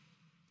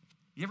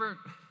 You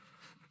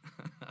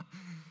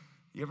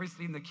ever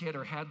seen the kid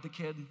or had the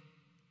kid,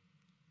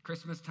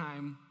 Christmas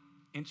time,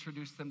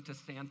 introduce them to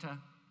Santa?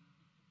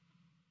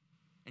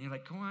 And you're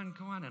like, go on.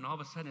 And all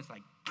of a sudden, it's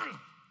like,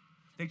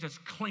 they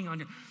just cling on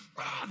you.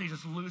 They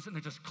just lose it, and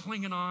they're just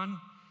clinging on.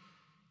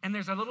 And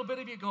there's a little bit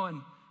of you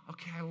going,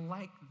 okay, I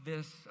like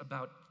this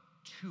about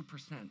 2%.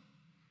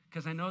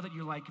 Because I know that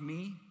you like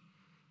me,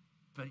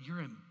 but you're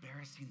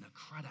embarrassing the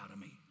crud out of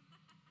me.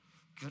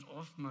 Get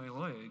off my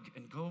leg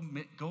and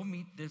go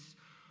meet this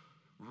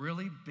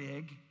really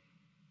big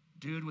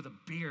dude with a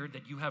beard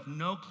that you have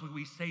no clue.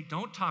 We say,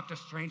 don't talk to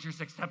strangers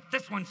except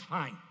this one's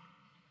fine.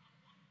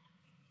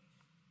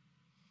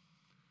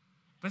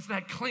 But it's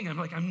that cling. I'm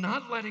like, I'm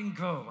not letting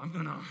go. I'm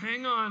going to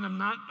hang on. I'm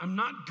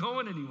not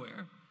going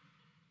anywhere.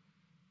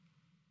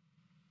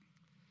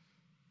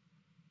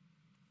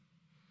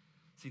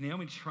 See,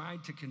 Naomi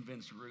tried to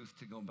convince Ruth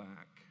to go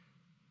back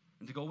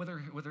and to go with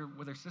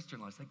her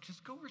sister-in-law. It's like,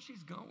 just go where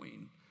she's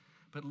going.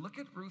 But look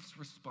at Ruth's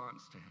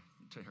response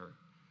to her.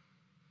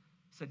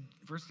 It said,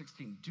 verse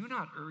 16, do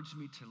not urge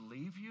me to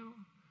leave you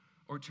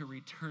or to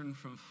return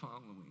from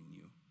following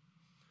you.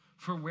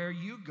 For where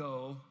you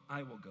go,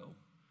 I will go.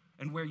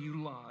 And where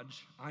you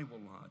lodge, I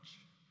will lodge.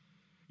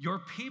 Your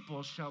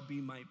people shall be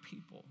my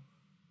people,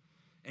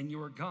 and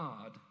your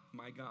God,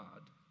 my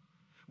God.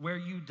 Where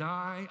you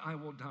die, I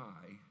will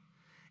die,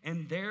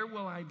 and there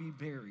will I be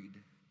buried.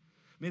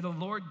 May the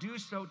Lord do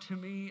so to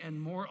me, and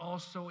more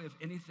also, if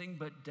anything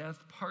but death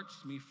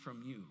parts me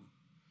from you.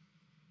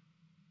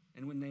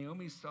 And when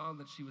Naomi saw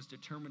that she was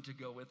determined to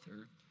go with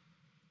her,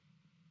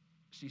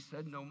 she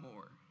said no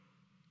more.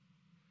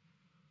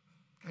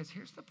 Guys,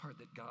 here's the part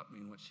that got me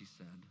in what she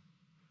said.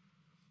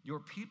 Your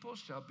people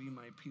shall be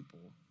my people,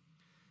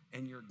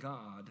 and your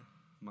God,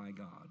 my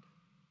God.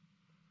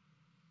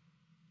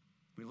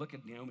 We look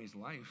at Naomi's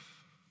life,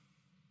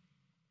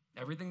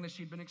 everything that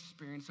she'd been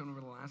experiencing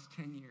over the last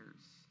 10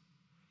 years,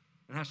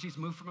 and how she's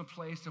moved from a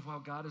place of,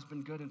 well, God has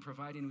been good in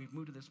providing, we've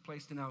moved to this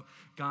place to now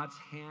God's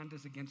hand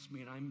is against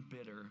me and I'm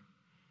bitter.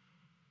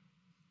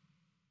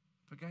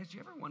 But guys, do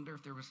you ever wonder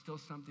if there was still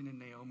something in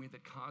Naomi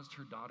that caused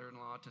her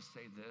daughter-in-law to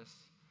say this?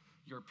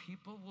 Your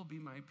people will be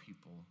my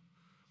people,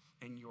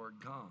 and your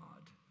God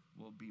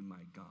will be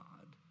my God.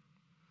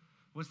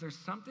 Was there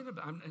something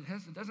about,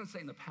 it doesn't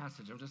say in the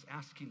passage, I'm just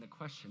asking the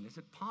question, is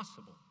it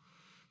possible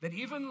that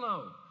even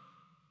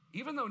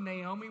though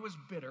Naomi was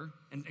bitter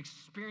and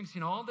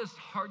experiencing all this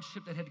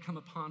hardship that had come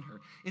upon her,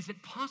 is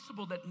it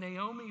possible that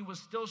Naomi was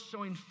still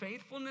showing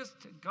faithfulness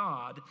to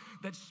God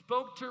that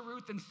spoke to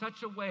Ruth in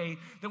such a way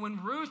that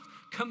when Ruth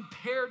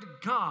compared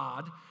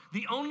God,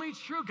 the only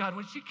true God,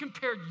 when she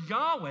compared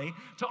Yahweh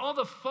to all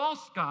the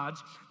false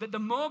gods that the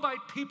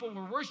Moabite people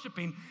were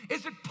worshiping,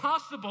 is it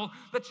possible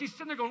that she's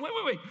sitting there going,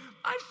 wait,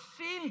 I've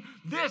seen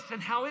this and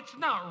how it's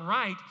not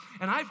right,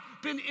 and I've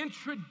been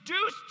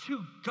introduced to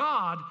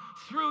God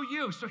through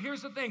you. So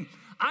here's the thing.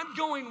 I'm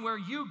going where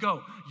you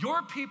go.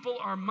 Your people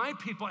are my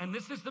people, and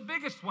this is the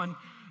biggest one.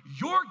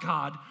 Your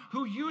God,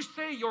 who you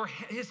say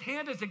his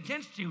hand is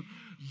against you,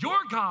 your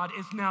God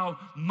is now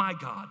my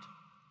God.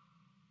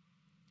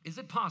 Is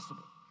it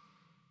possible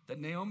that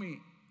Naomi,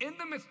 in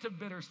the midst of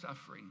bitter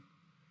suffering,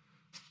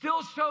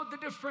 still showed the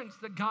difference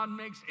that God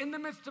makes in the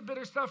midst of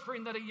bitter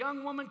suffering, that a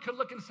young woman could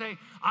look and say,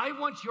 I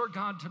want your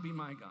God to be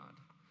my God?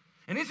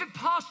 And is it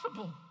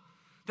possible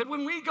that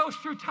when we go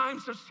through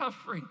times of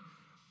suffering,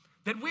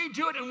 that we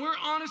do it and we're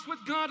honest with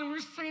God and we're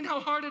saying how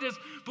hard it is,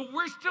 but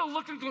we're still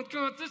looking and going,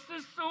 God, this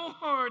is so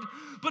hard,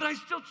 but I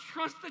still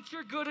trust that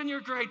you're good and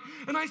you're great,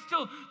 and I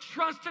still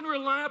trust and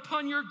rely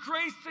upon your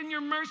grace and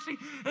your mercy,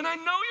 and I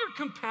know you're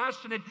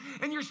compassionate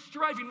and you're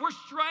striving. We're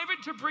striving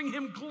to bring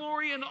him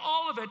glory in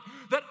all of it,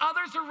 that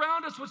others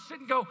around us would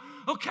sit and go,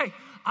 okay,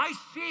 I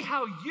see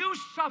how you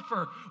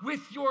suffer with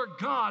your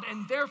God,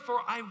 and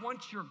therefore I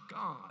want your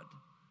God.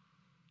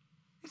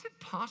 Is it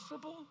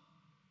possible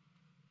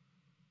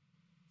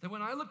that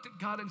when I looked at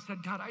God and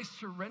said, God, I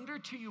surrender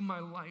to you my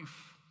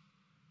life,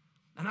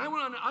 and I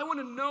want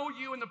to know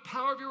you and the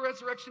power of your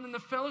resurrection and the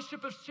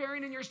fellowship of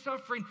sharing in your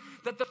suffering,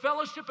 that the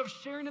fellowship of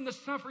sharing in the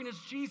suffering as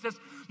Jesus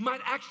might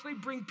actually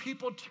bring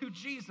people to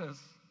Jesus?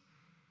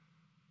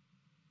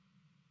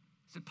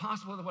 Is it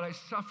possible that what I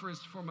suffer is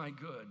for my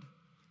good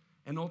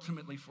and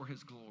ultimately for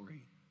his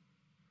glory?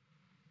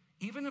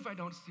 Even if I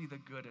don't see the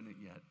good in it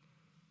yet.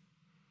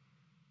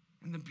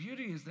 And the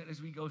beauty is that as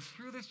we go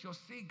through this, you'll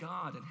see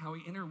God and how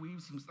he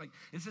interweaves them. Like,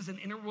 this is an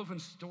interwoven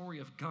story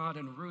of God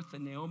and Ruth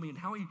and Naomi and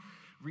how he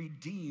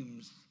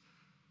redeems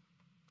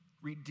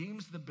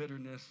the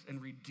bitterness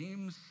and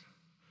redeems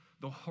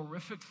the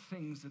horrific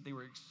things that they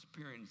were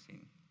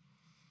experiencing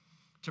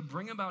to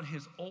bring about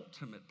his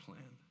ultimate plan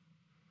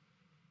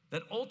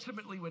that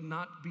ultimately would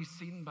not be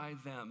seen by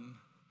them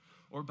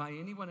or by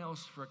anyone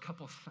else for a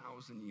couple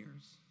thousand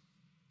years.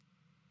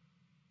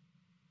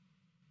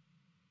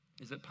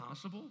 Is it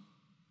possible?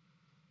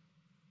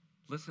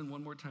 Listen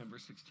one more time,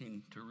 verse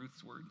 16, to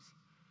Ruth's words.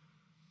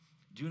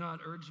 Do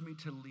not urge me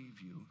to leave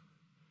you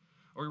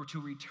or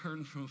to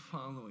return from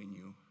following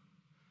you.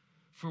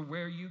 For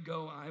where you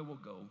go, I will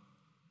go,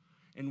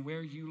 and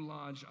where you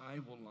lodge, I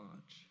will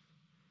lodge.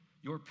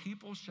 Your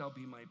people shall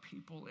be my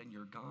people, and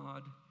your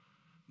God,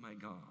 my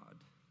God.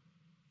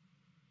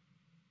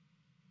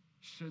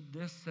 Should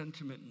this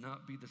sentiment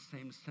not be the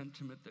same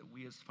sentiment that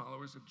we as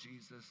followers of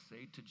Jesus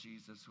say to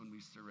Jesus when we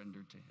surrender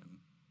to him?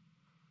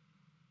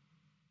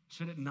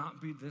 Should it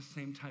not be this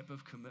same type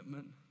of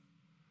commitment?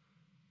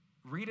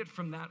 Read it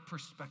from that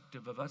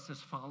perspective of us as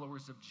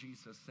followers of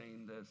Jesus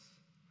saying this.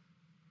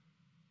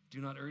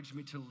 Do not urge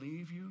me to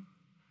leave you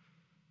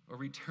or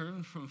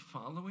return from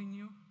following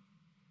you.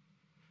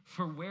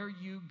 For where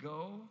you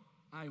go,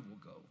 I will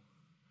go.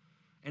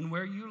 And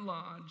where you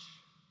lodge,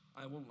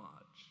 I will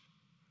lodge.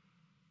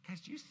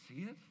 Guys, do you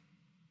see it?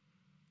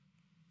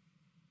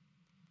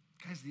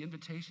 Guys, the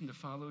invitation to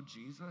follow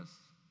Jesus,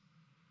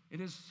 it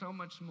is so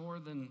much more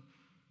than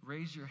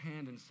raise your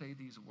hand and say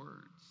these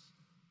words.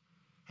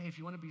 Hey, if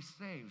you want to be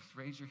saved,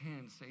 raise your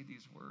hand, say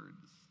these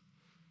words.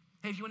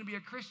 Hey, if you want to be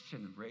a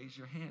Christian, raise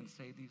your hand,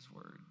 say these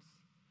words.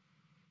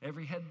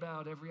 Every head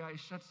bowed, every eye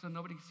shut so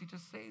nobody can see.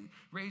 Just say,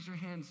 raise your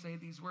hand, say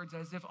these words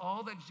as if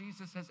all that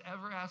Jesus has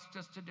ever asked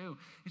us to do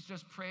is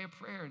just pray a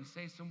prayer and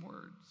say some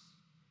words.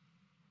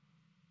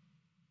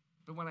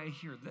 But when I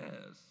hear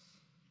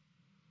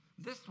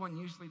this one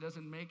usually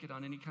doesn't make it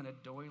on any kind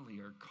of doily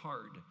or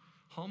card.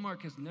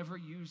 Hallmark has never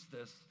used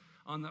this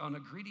on a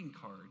greeting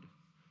card.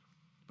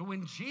 But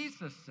when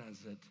Jesus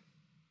says it,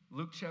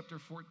 Luke chapter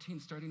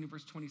 14, starting in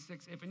verse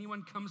 26, if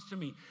anyone comes to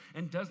me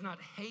and does not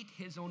hate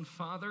his own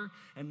father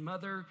and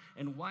mother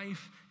and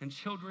wife and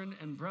children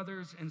and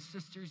brothers and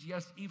sisters,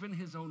 yes, even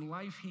his own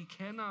life, he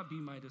cannot be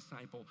my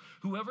disciple.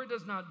 Whoever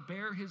does not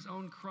bear his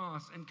own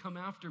cross and come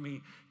after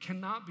me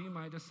cannot be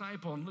my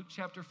disciple. In Luke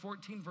chapter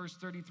 14, verse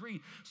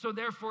 33, so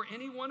therefore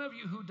any one of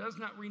you who does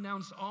not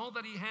renounce all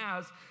that he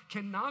has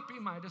cannot be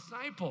my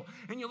disciple.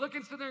 And you look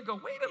and sit there and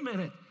go, wait a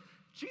minute,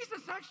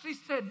 Jesus actually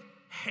said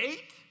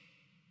hate?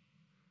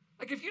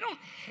 Like if you don't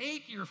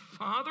hate your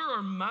father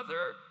or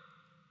mother,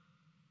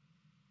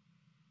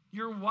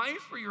 your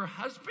wife or your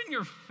husband,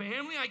 your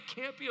family, I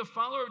can't be a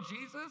follower of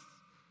Jesus?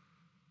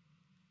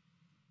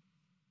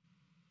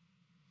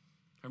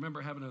 I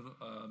remember having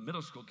a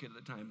middle school kid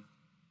at the time,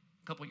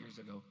 a couple years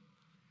ago.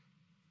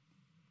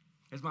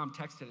 His mom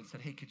texted and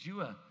said, hey, could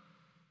you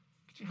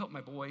help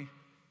my boy?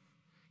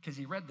 Because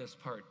he read this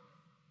part.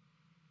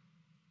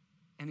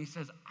 And he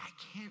says, I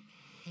can't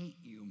hate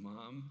you,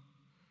 Mom.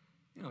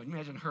 You know,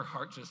 imagine her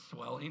heart just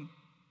swelling.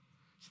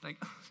 She's like,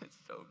 oh, that's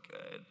so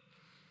good.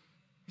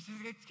 He says,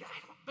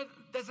 but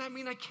does that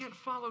mean I can't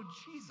follow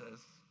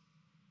Jesus?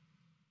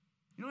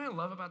 You know what I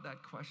love about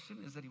that question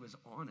is that he was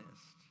honest.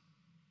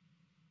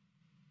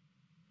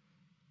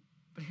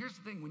 But here's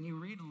the thing, when you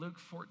read Luke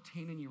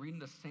 14 and you read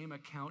the same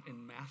account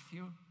in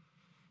Matthew,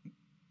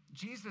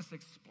 Jesus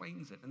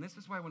explains it. And this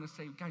is why I want to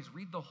say, guys,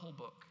 read the whole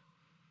book.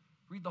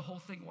 Read the whole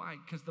thing. Why?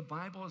 Because the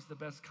Bible is the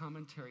best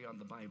commentary on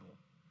the Bible.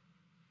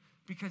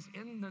 Because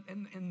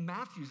in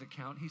Matthew's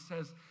account, he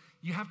says,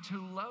 you have to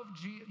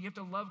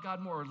love God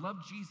more, or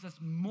love Jesus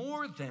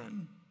more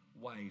than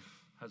wife,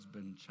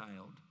 husband,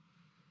 child.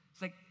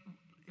 It's like,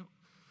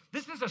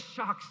 this is a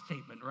shock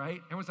statement, right?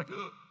 Everyone's like,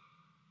 ugh.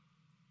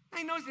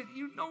 He knows that,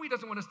 he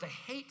doesn't want us to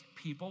hate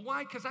people.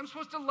 Why? Because I'm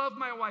supposed to love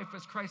my wife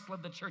as Christ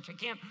loved the church. I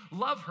can't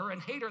love her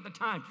and hate her at the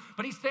time.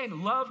 But he's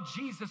saying, love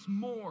Jesus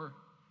more.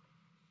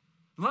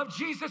 Love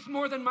Jesus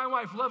more than my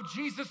wife. Love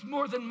Jesus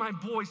more than my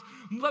boys.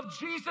 Love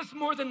Jesus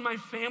more than my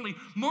family,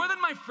 more than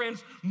my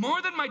friends,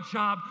 more than my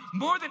job,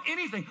 more than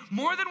anything,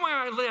 more than where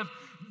I live.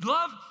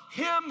 Love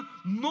him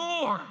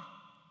more.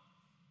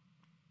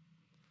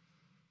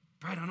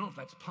 Brad, I don't know if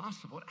that's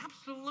possible. It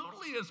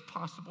absolutely is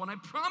possible, and I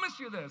promise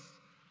you this.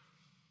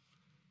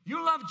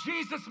 You love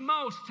Jesus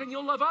most, and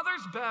you'll love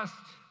others best.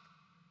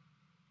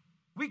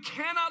 We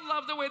cannot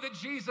love the way that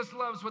Jesus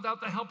loves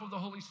without the help of the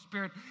Holy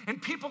Spirit.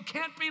 And people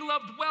can't be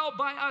loved well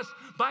by us,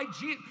 by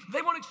Jesus.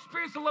 They won't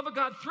experience the love of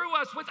God through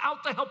us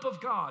without the help of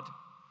God.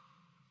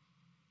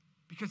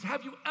 Because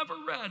have you ever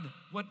read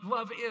what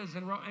love is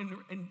in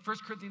 1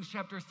 Corinthians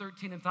chapter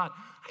 13 and thought,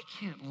 I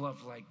can't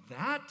love like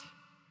that.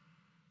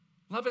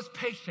 Love is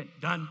patient.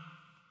 Done.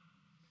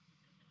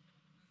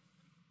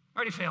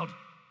 Already failed.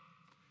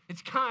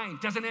 It's kind,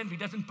 doesn't envy,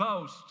 doesn't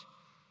boast.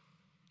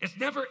 It's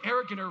never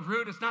arrogant or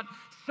rude. It's not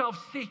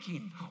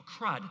self-seeking. Oh,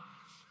 crud.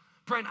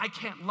 Brian, I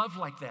can't love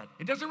like that.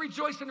 It doesn't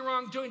rejoice in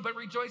wrongdoing, but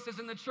rejoices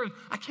in the truth.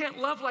 I can't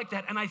love like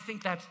that, and I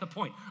think that's the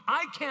point.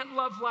 I can't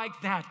love like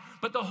that,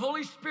 but the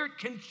Holy Spirit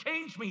can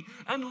change me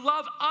and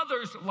love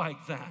others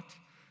like that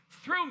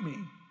through me.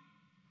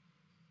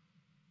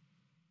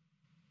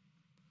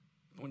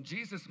 When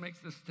Jesus makes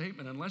this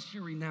statement, unless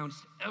you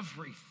renounce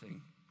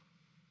everything,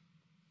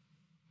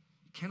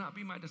 you cannot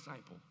be my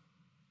disciple.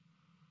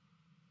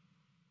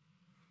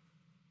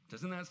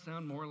 Doesn't that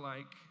sound more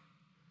like,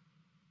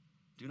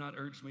 do not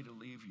urge me to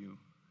leave you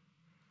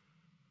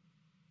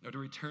or to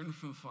return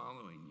from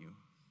following you?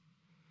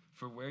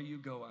 For where you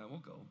go, I will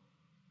go.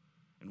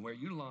 And where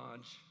you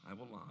lodge, I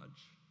will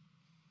lodge.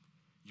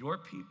 Your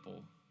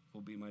people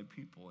will be my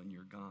people, and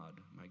your God,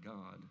 my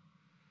God.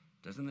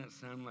 Doesn't that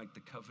sound like the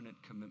covenant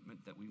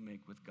commitment that we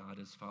make with God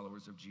as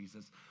followers of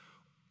Jesus,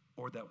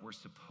 or that we're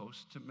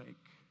supposed to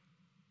make?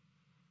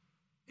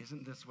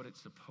 Isn't this what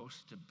it's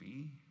supposed to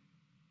be?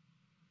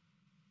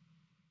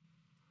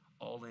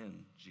 All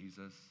in,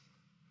 Jesus.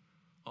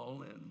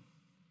 All in.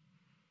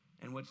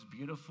 And what's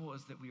beautiful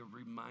is that we are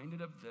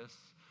reminded of this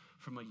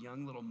from a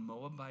young little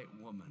Moabite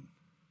woman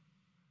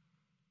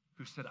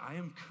who said, I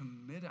am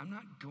committed. I'm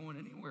not going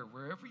anywhere.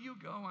 Wherever you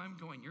go, I'm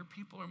going. Your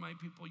people are my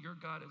people. Your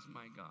God is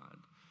my God.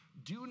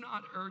 Do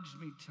not urge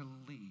me to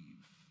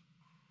leave.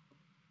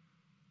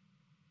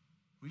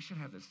 We should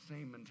have the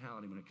same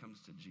mentality when it comes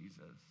to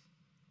Jesus.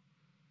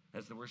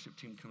 As the worship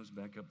team comes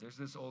back up, there's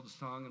this old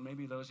song, and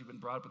maybe those who've been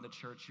brought up in the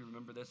church, you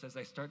remember this. As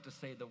I start to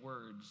say the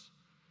words,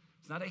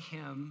 it's not a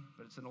hymn,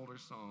 but it's an older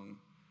song.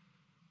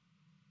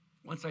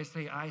 Once I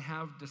say, I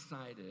have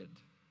decided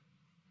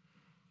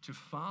to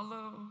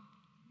follow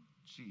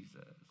Jesus.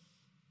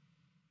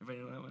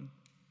 Everybody know that one?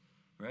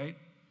 Right?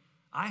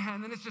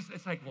 And then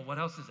it's like, well, what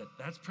else is it?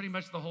 That's pretty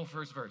much the whole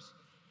first verse.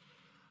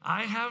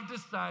 I have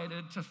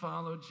decided to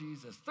follow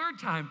Jesus. Third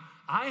time,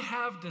 I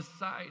have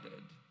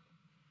decided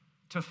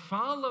to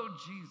follow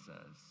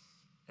Jesus.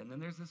 And then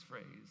there's this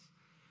phrase,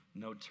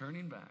 no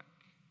turning back,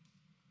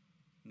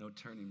 no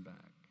turning back.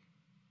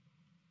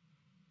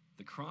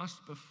 The cross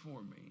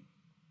before me,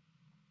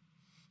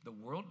 the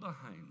world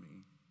behind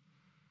me,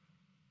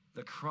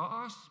 the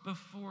cross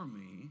before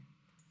me,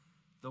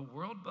 the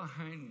world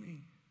behind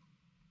me,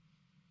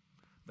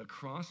 the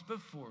cross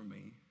before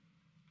me,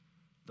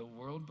 the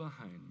world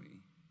behind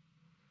me,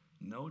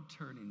 no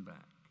turning back,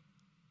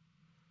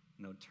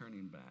 no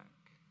turning back.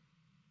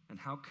 And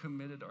how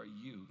committed are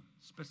you,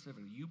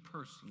 specifically, you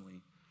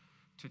personally,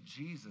 to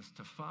Jesus,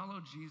 to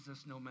follow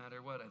Jesus no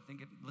matter what?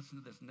 Listen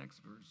to this next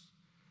verse.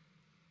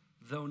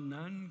 Though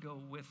none go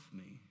with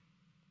me,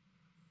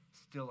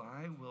 still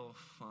I will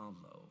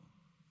follow.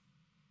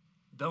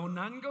 Though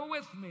none go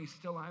with me,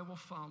 still I will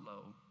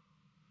follow.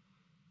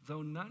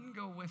 Though none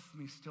go with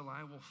me, still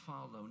I will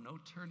follow. No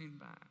turning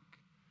back,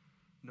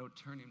 no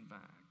turning back.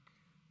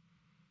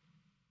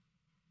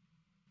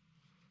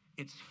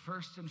 It's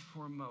first and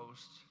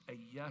foremost a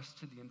yes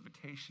to the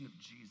invitation of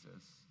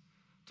Jesus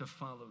to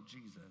follow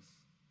Jesus.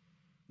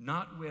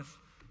 Not with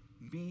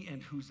me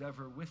and who's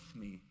ever with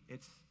me.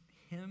 It's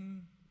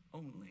him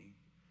only.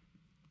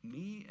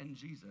 Me and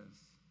Jesus.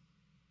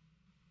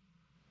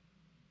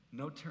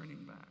 No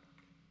turning back.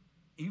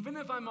 Even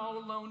if I'm all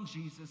alone,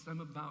 Jesus,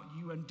 I'm about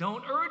you. And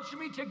don't urge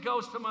me to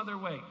go some other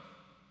way.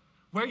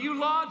 Where you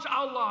lodge,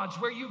 I'll lodge.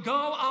 Where you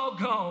go, I'll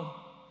go.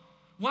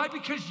 Why?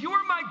 Because you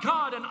are my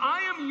God and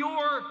I am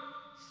your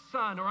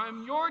son, or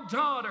I'm your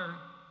daughter.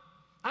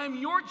 I'm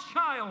your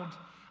child.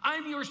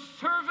 I'm your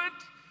servant.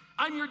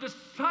 I'm your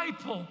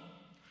disciple.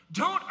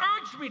 Don't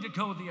urge me to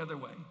go the other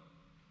way.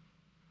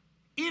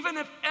 Even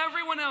if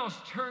everyone else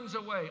turns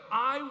away,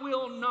 I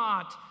will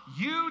not.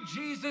 You,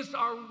 Jesus,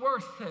 are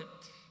worth it.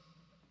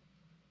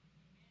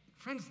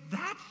 Friends,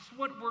 that's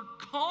what we're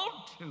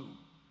called to.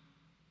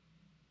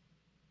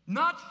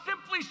 Not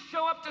simply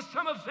show up to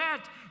some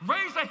event,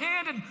 raise a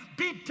hand, and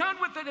be done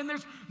with it, and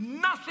there's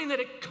nothing that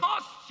it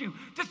costs you.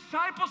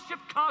 Discipleship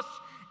costs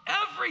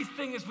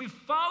everything as we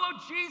follow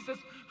Jesus,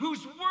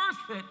 who's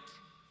worth it.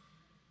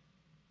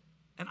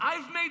 And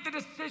I've made the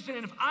decision,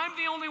 and if I'm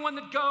the only one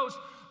that goes,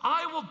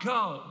 I will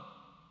go.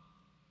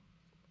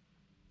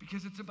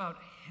 Because it's about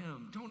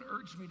him. Don't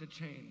urge me to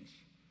change.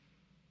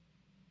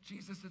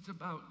 Jesus, it's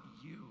about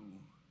you.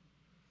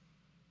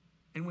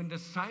 And when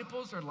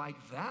disciples are like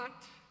that,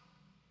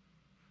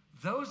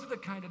 those are the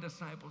kind of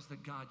disciples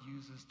that God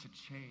uses to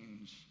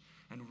change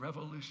and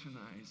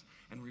revolutionize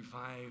and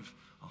revive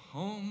a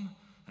home,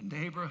 a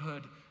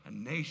neighborhood, a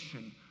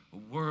nation,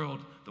 a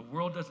world. The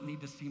world doesn't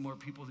need to see more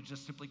people who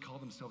just simply call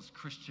themselves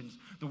Christians.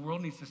 The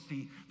world needs to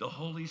see the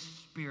Holy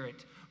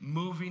Spirit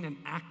moving and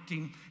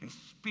acting and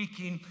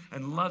speaking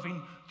and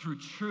loving through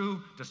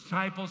true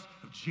disciples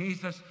of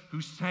Jesus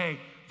who say,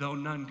 though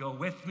none go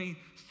with me,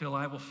 still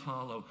I will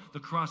follow. The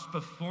cross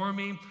before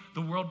me,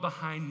 the world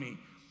behind me.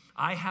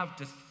 I have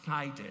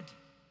decided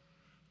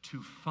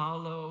to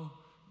follow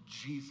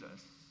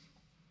Jesus.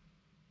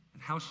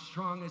 And how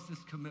strong is this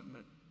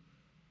commitment?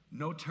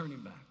 No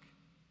turning back.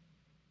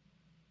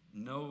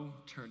 No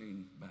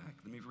turning back.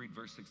 Let me read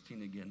verse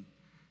 16 again,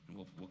 and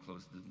we'll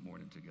close the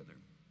morning together.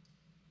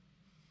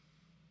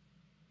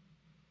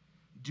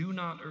 Do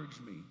not urge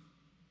me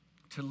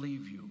to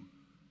leave you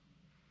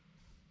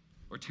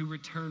or to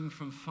return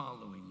from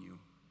following you.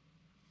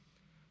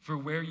 For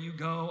where you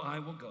go, I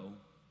will go,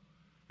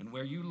 and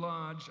where you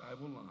lodge, I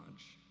will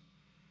lodge.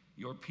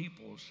 Your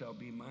people shall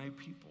be my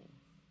people,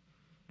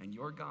 and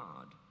your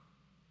God,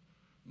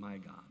 my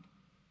God.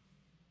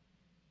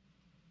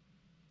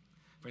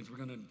 Friends, we're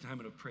going to time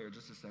of prayer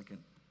just a second.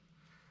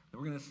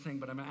 Then we're going to sing,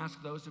 but I'm going to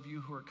ask those of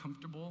you who are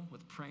comfortable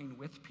with praying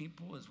with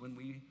people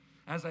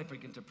as I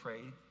begin to pray,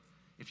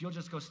 if you'll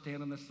just go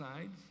stand on the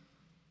sides.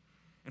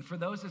 And for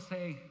those that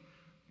say,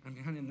 I'm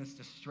kind of in this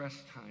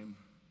distress time,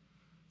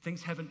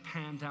 things haven't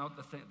panned out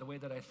the way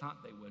that I thought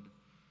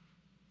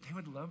they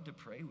would love to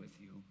pray with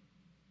you.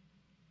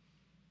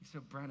 You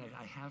said, Brian,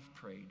 I have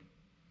prayed.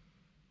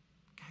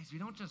 Guys, we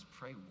don't just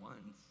pray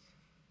once.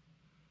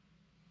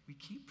 We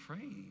keep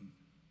praying.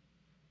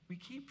 We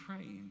keep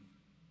praying.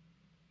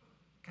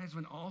 Guys,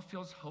 when all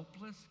feels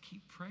hopeless,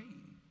 keep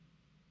praying.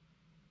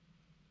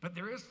 But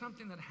there is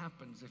something that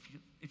happens.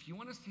 If you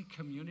want to see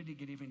community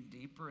get even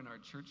deeper in our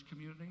church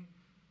community,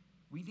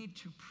 we need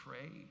to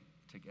pray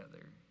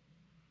together.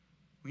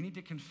 We need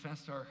to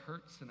confess our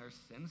hurts and our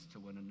sins to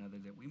one another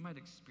that we might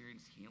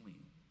experience healing.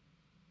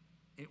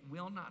 It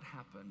will not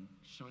happen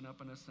showing up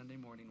on a Sunday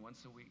morning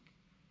once a week,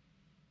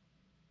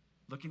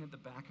 looking at the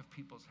back of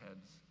people's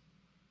heads,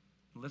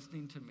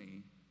 listening to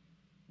me,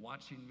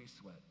 watching me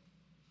sweat.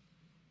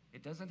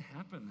 It doesn't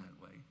happen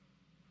that way.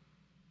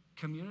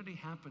 Community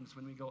happens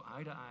when we go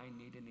eye to eye,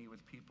 knee to knee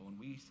with people, and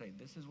we say,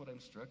 this is what I'm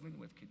struggling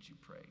with, could you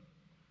pray?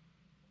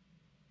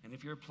 And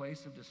if you're a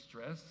place of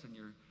distress and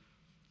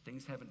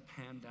things haven't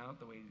panned out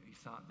the way you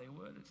thought they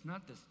would, it's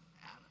not this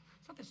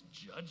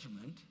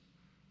judgment.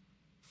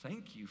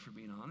 Thank you for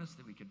being honest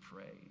that we could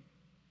pray.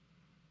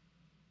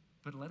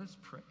 But let us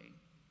pray.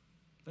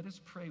 Let us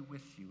pray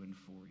with you and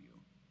for you.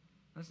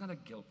 That's not a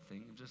guilt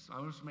thing. I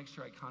want to make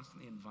sure I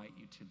constantly invite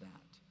you to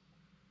that.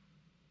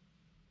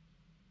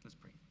 Let's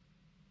pray.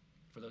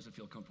 For those who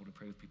feel comfortable to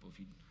pray with people, if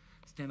you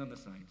stand on the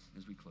sides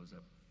as we close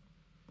up.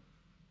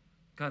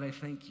 God, I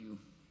thank you.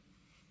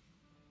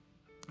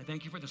 I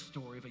thank you for the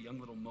story of a young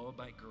little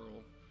Moabite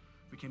girl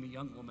who became a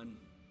young woman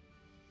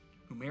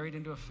who married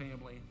into a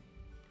family,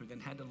 who then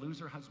had to lose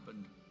her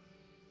husband.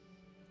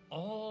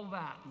 All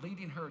that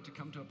leading her to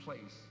come to a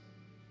place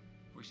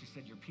where she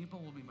said, your people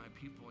will be my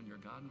people and your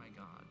God my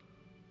God.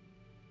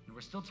 And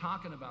we're still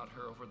talking about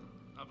her over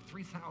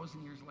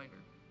 3,000 years later.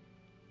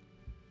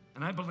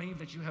 And I believe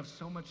that you have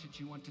so much that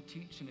you want to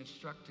teach and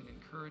instruct and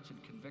encourage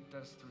and convict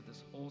us through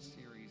this whole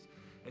series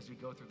as we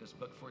go through this.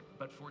 But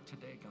for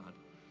today,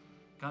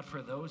 God,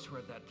 for those who are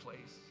at that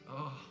place,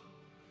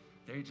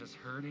 they're just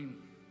hurting.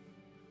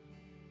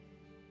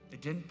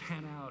 It didn't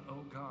pan out.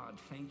 Oh God,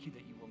 thank you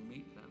that you will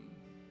meet them.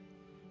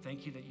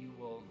 Thank you that you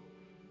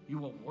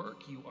will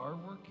work. You are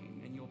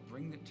working, and you'll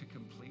bring it to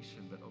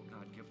completion. But oh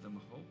God, give them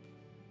hope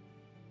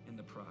in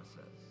the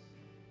process.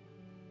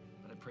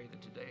 But I pray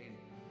that today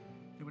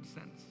they would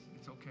sense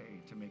it's okay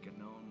to make it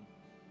known.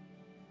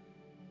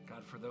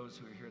 God, for those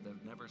who are here that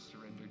have never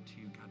surrendered to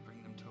you, God,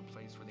 bring them to a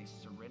place where they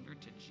surrender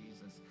to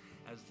Jesus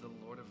as the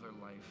Lord of their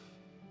life.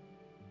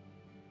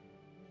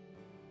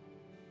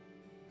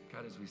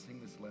 God, as we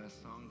sing this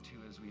last song too,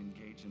 as we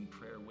engage in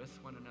prayer with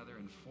one another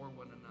and for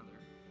one another,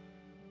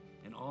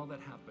 and all that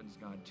happens,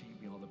 God, to you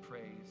be all the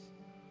praise,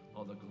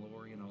 all the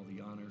glory, and all the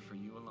honor, for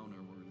you alone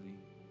are worthy.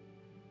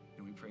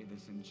 And we pray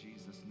this in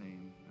Jesus'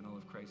 name, and all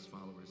of Christ's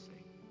followers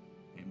say,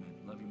 amen.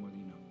 Love you more than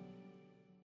you know.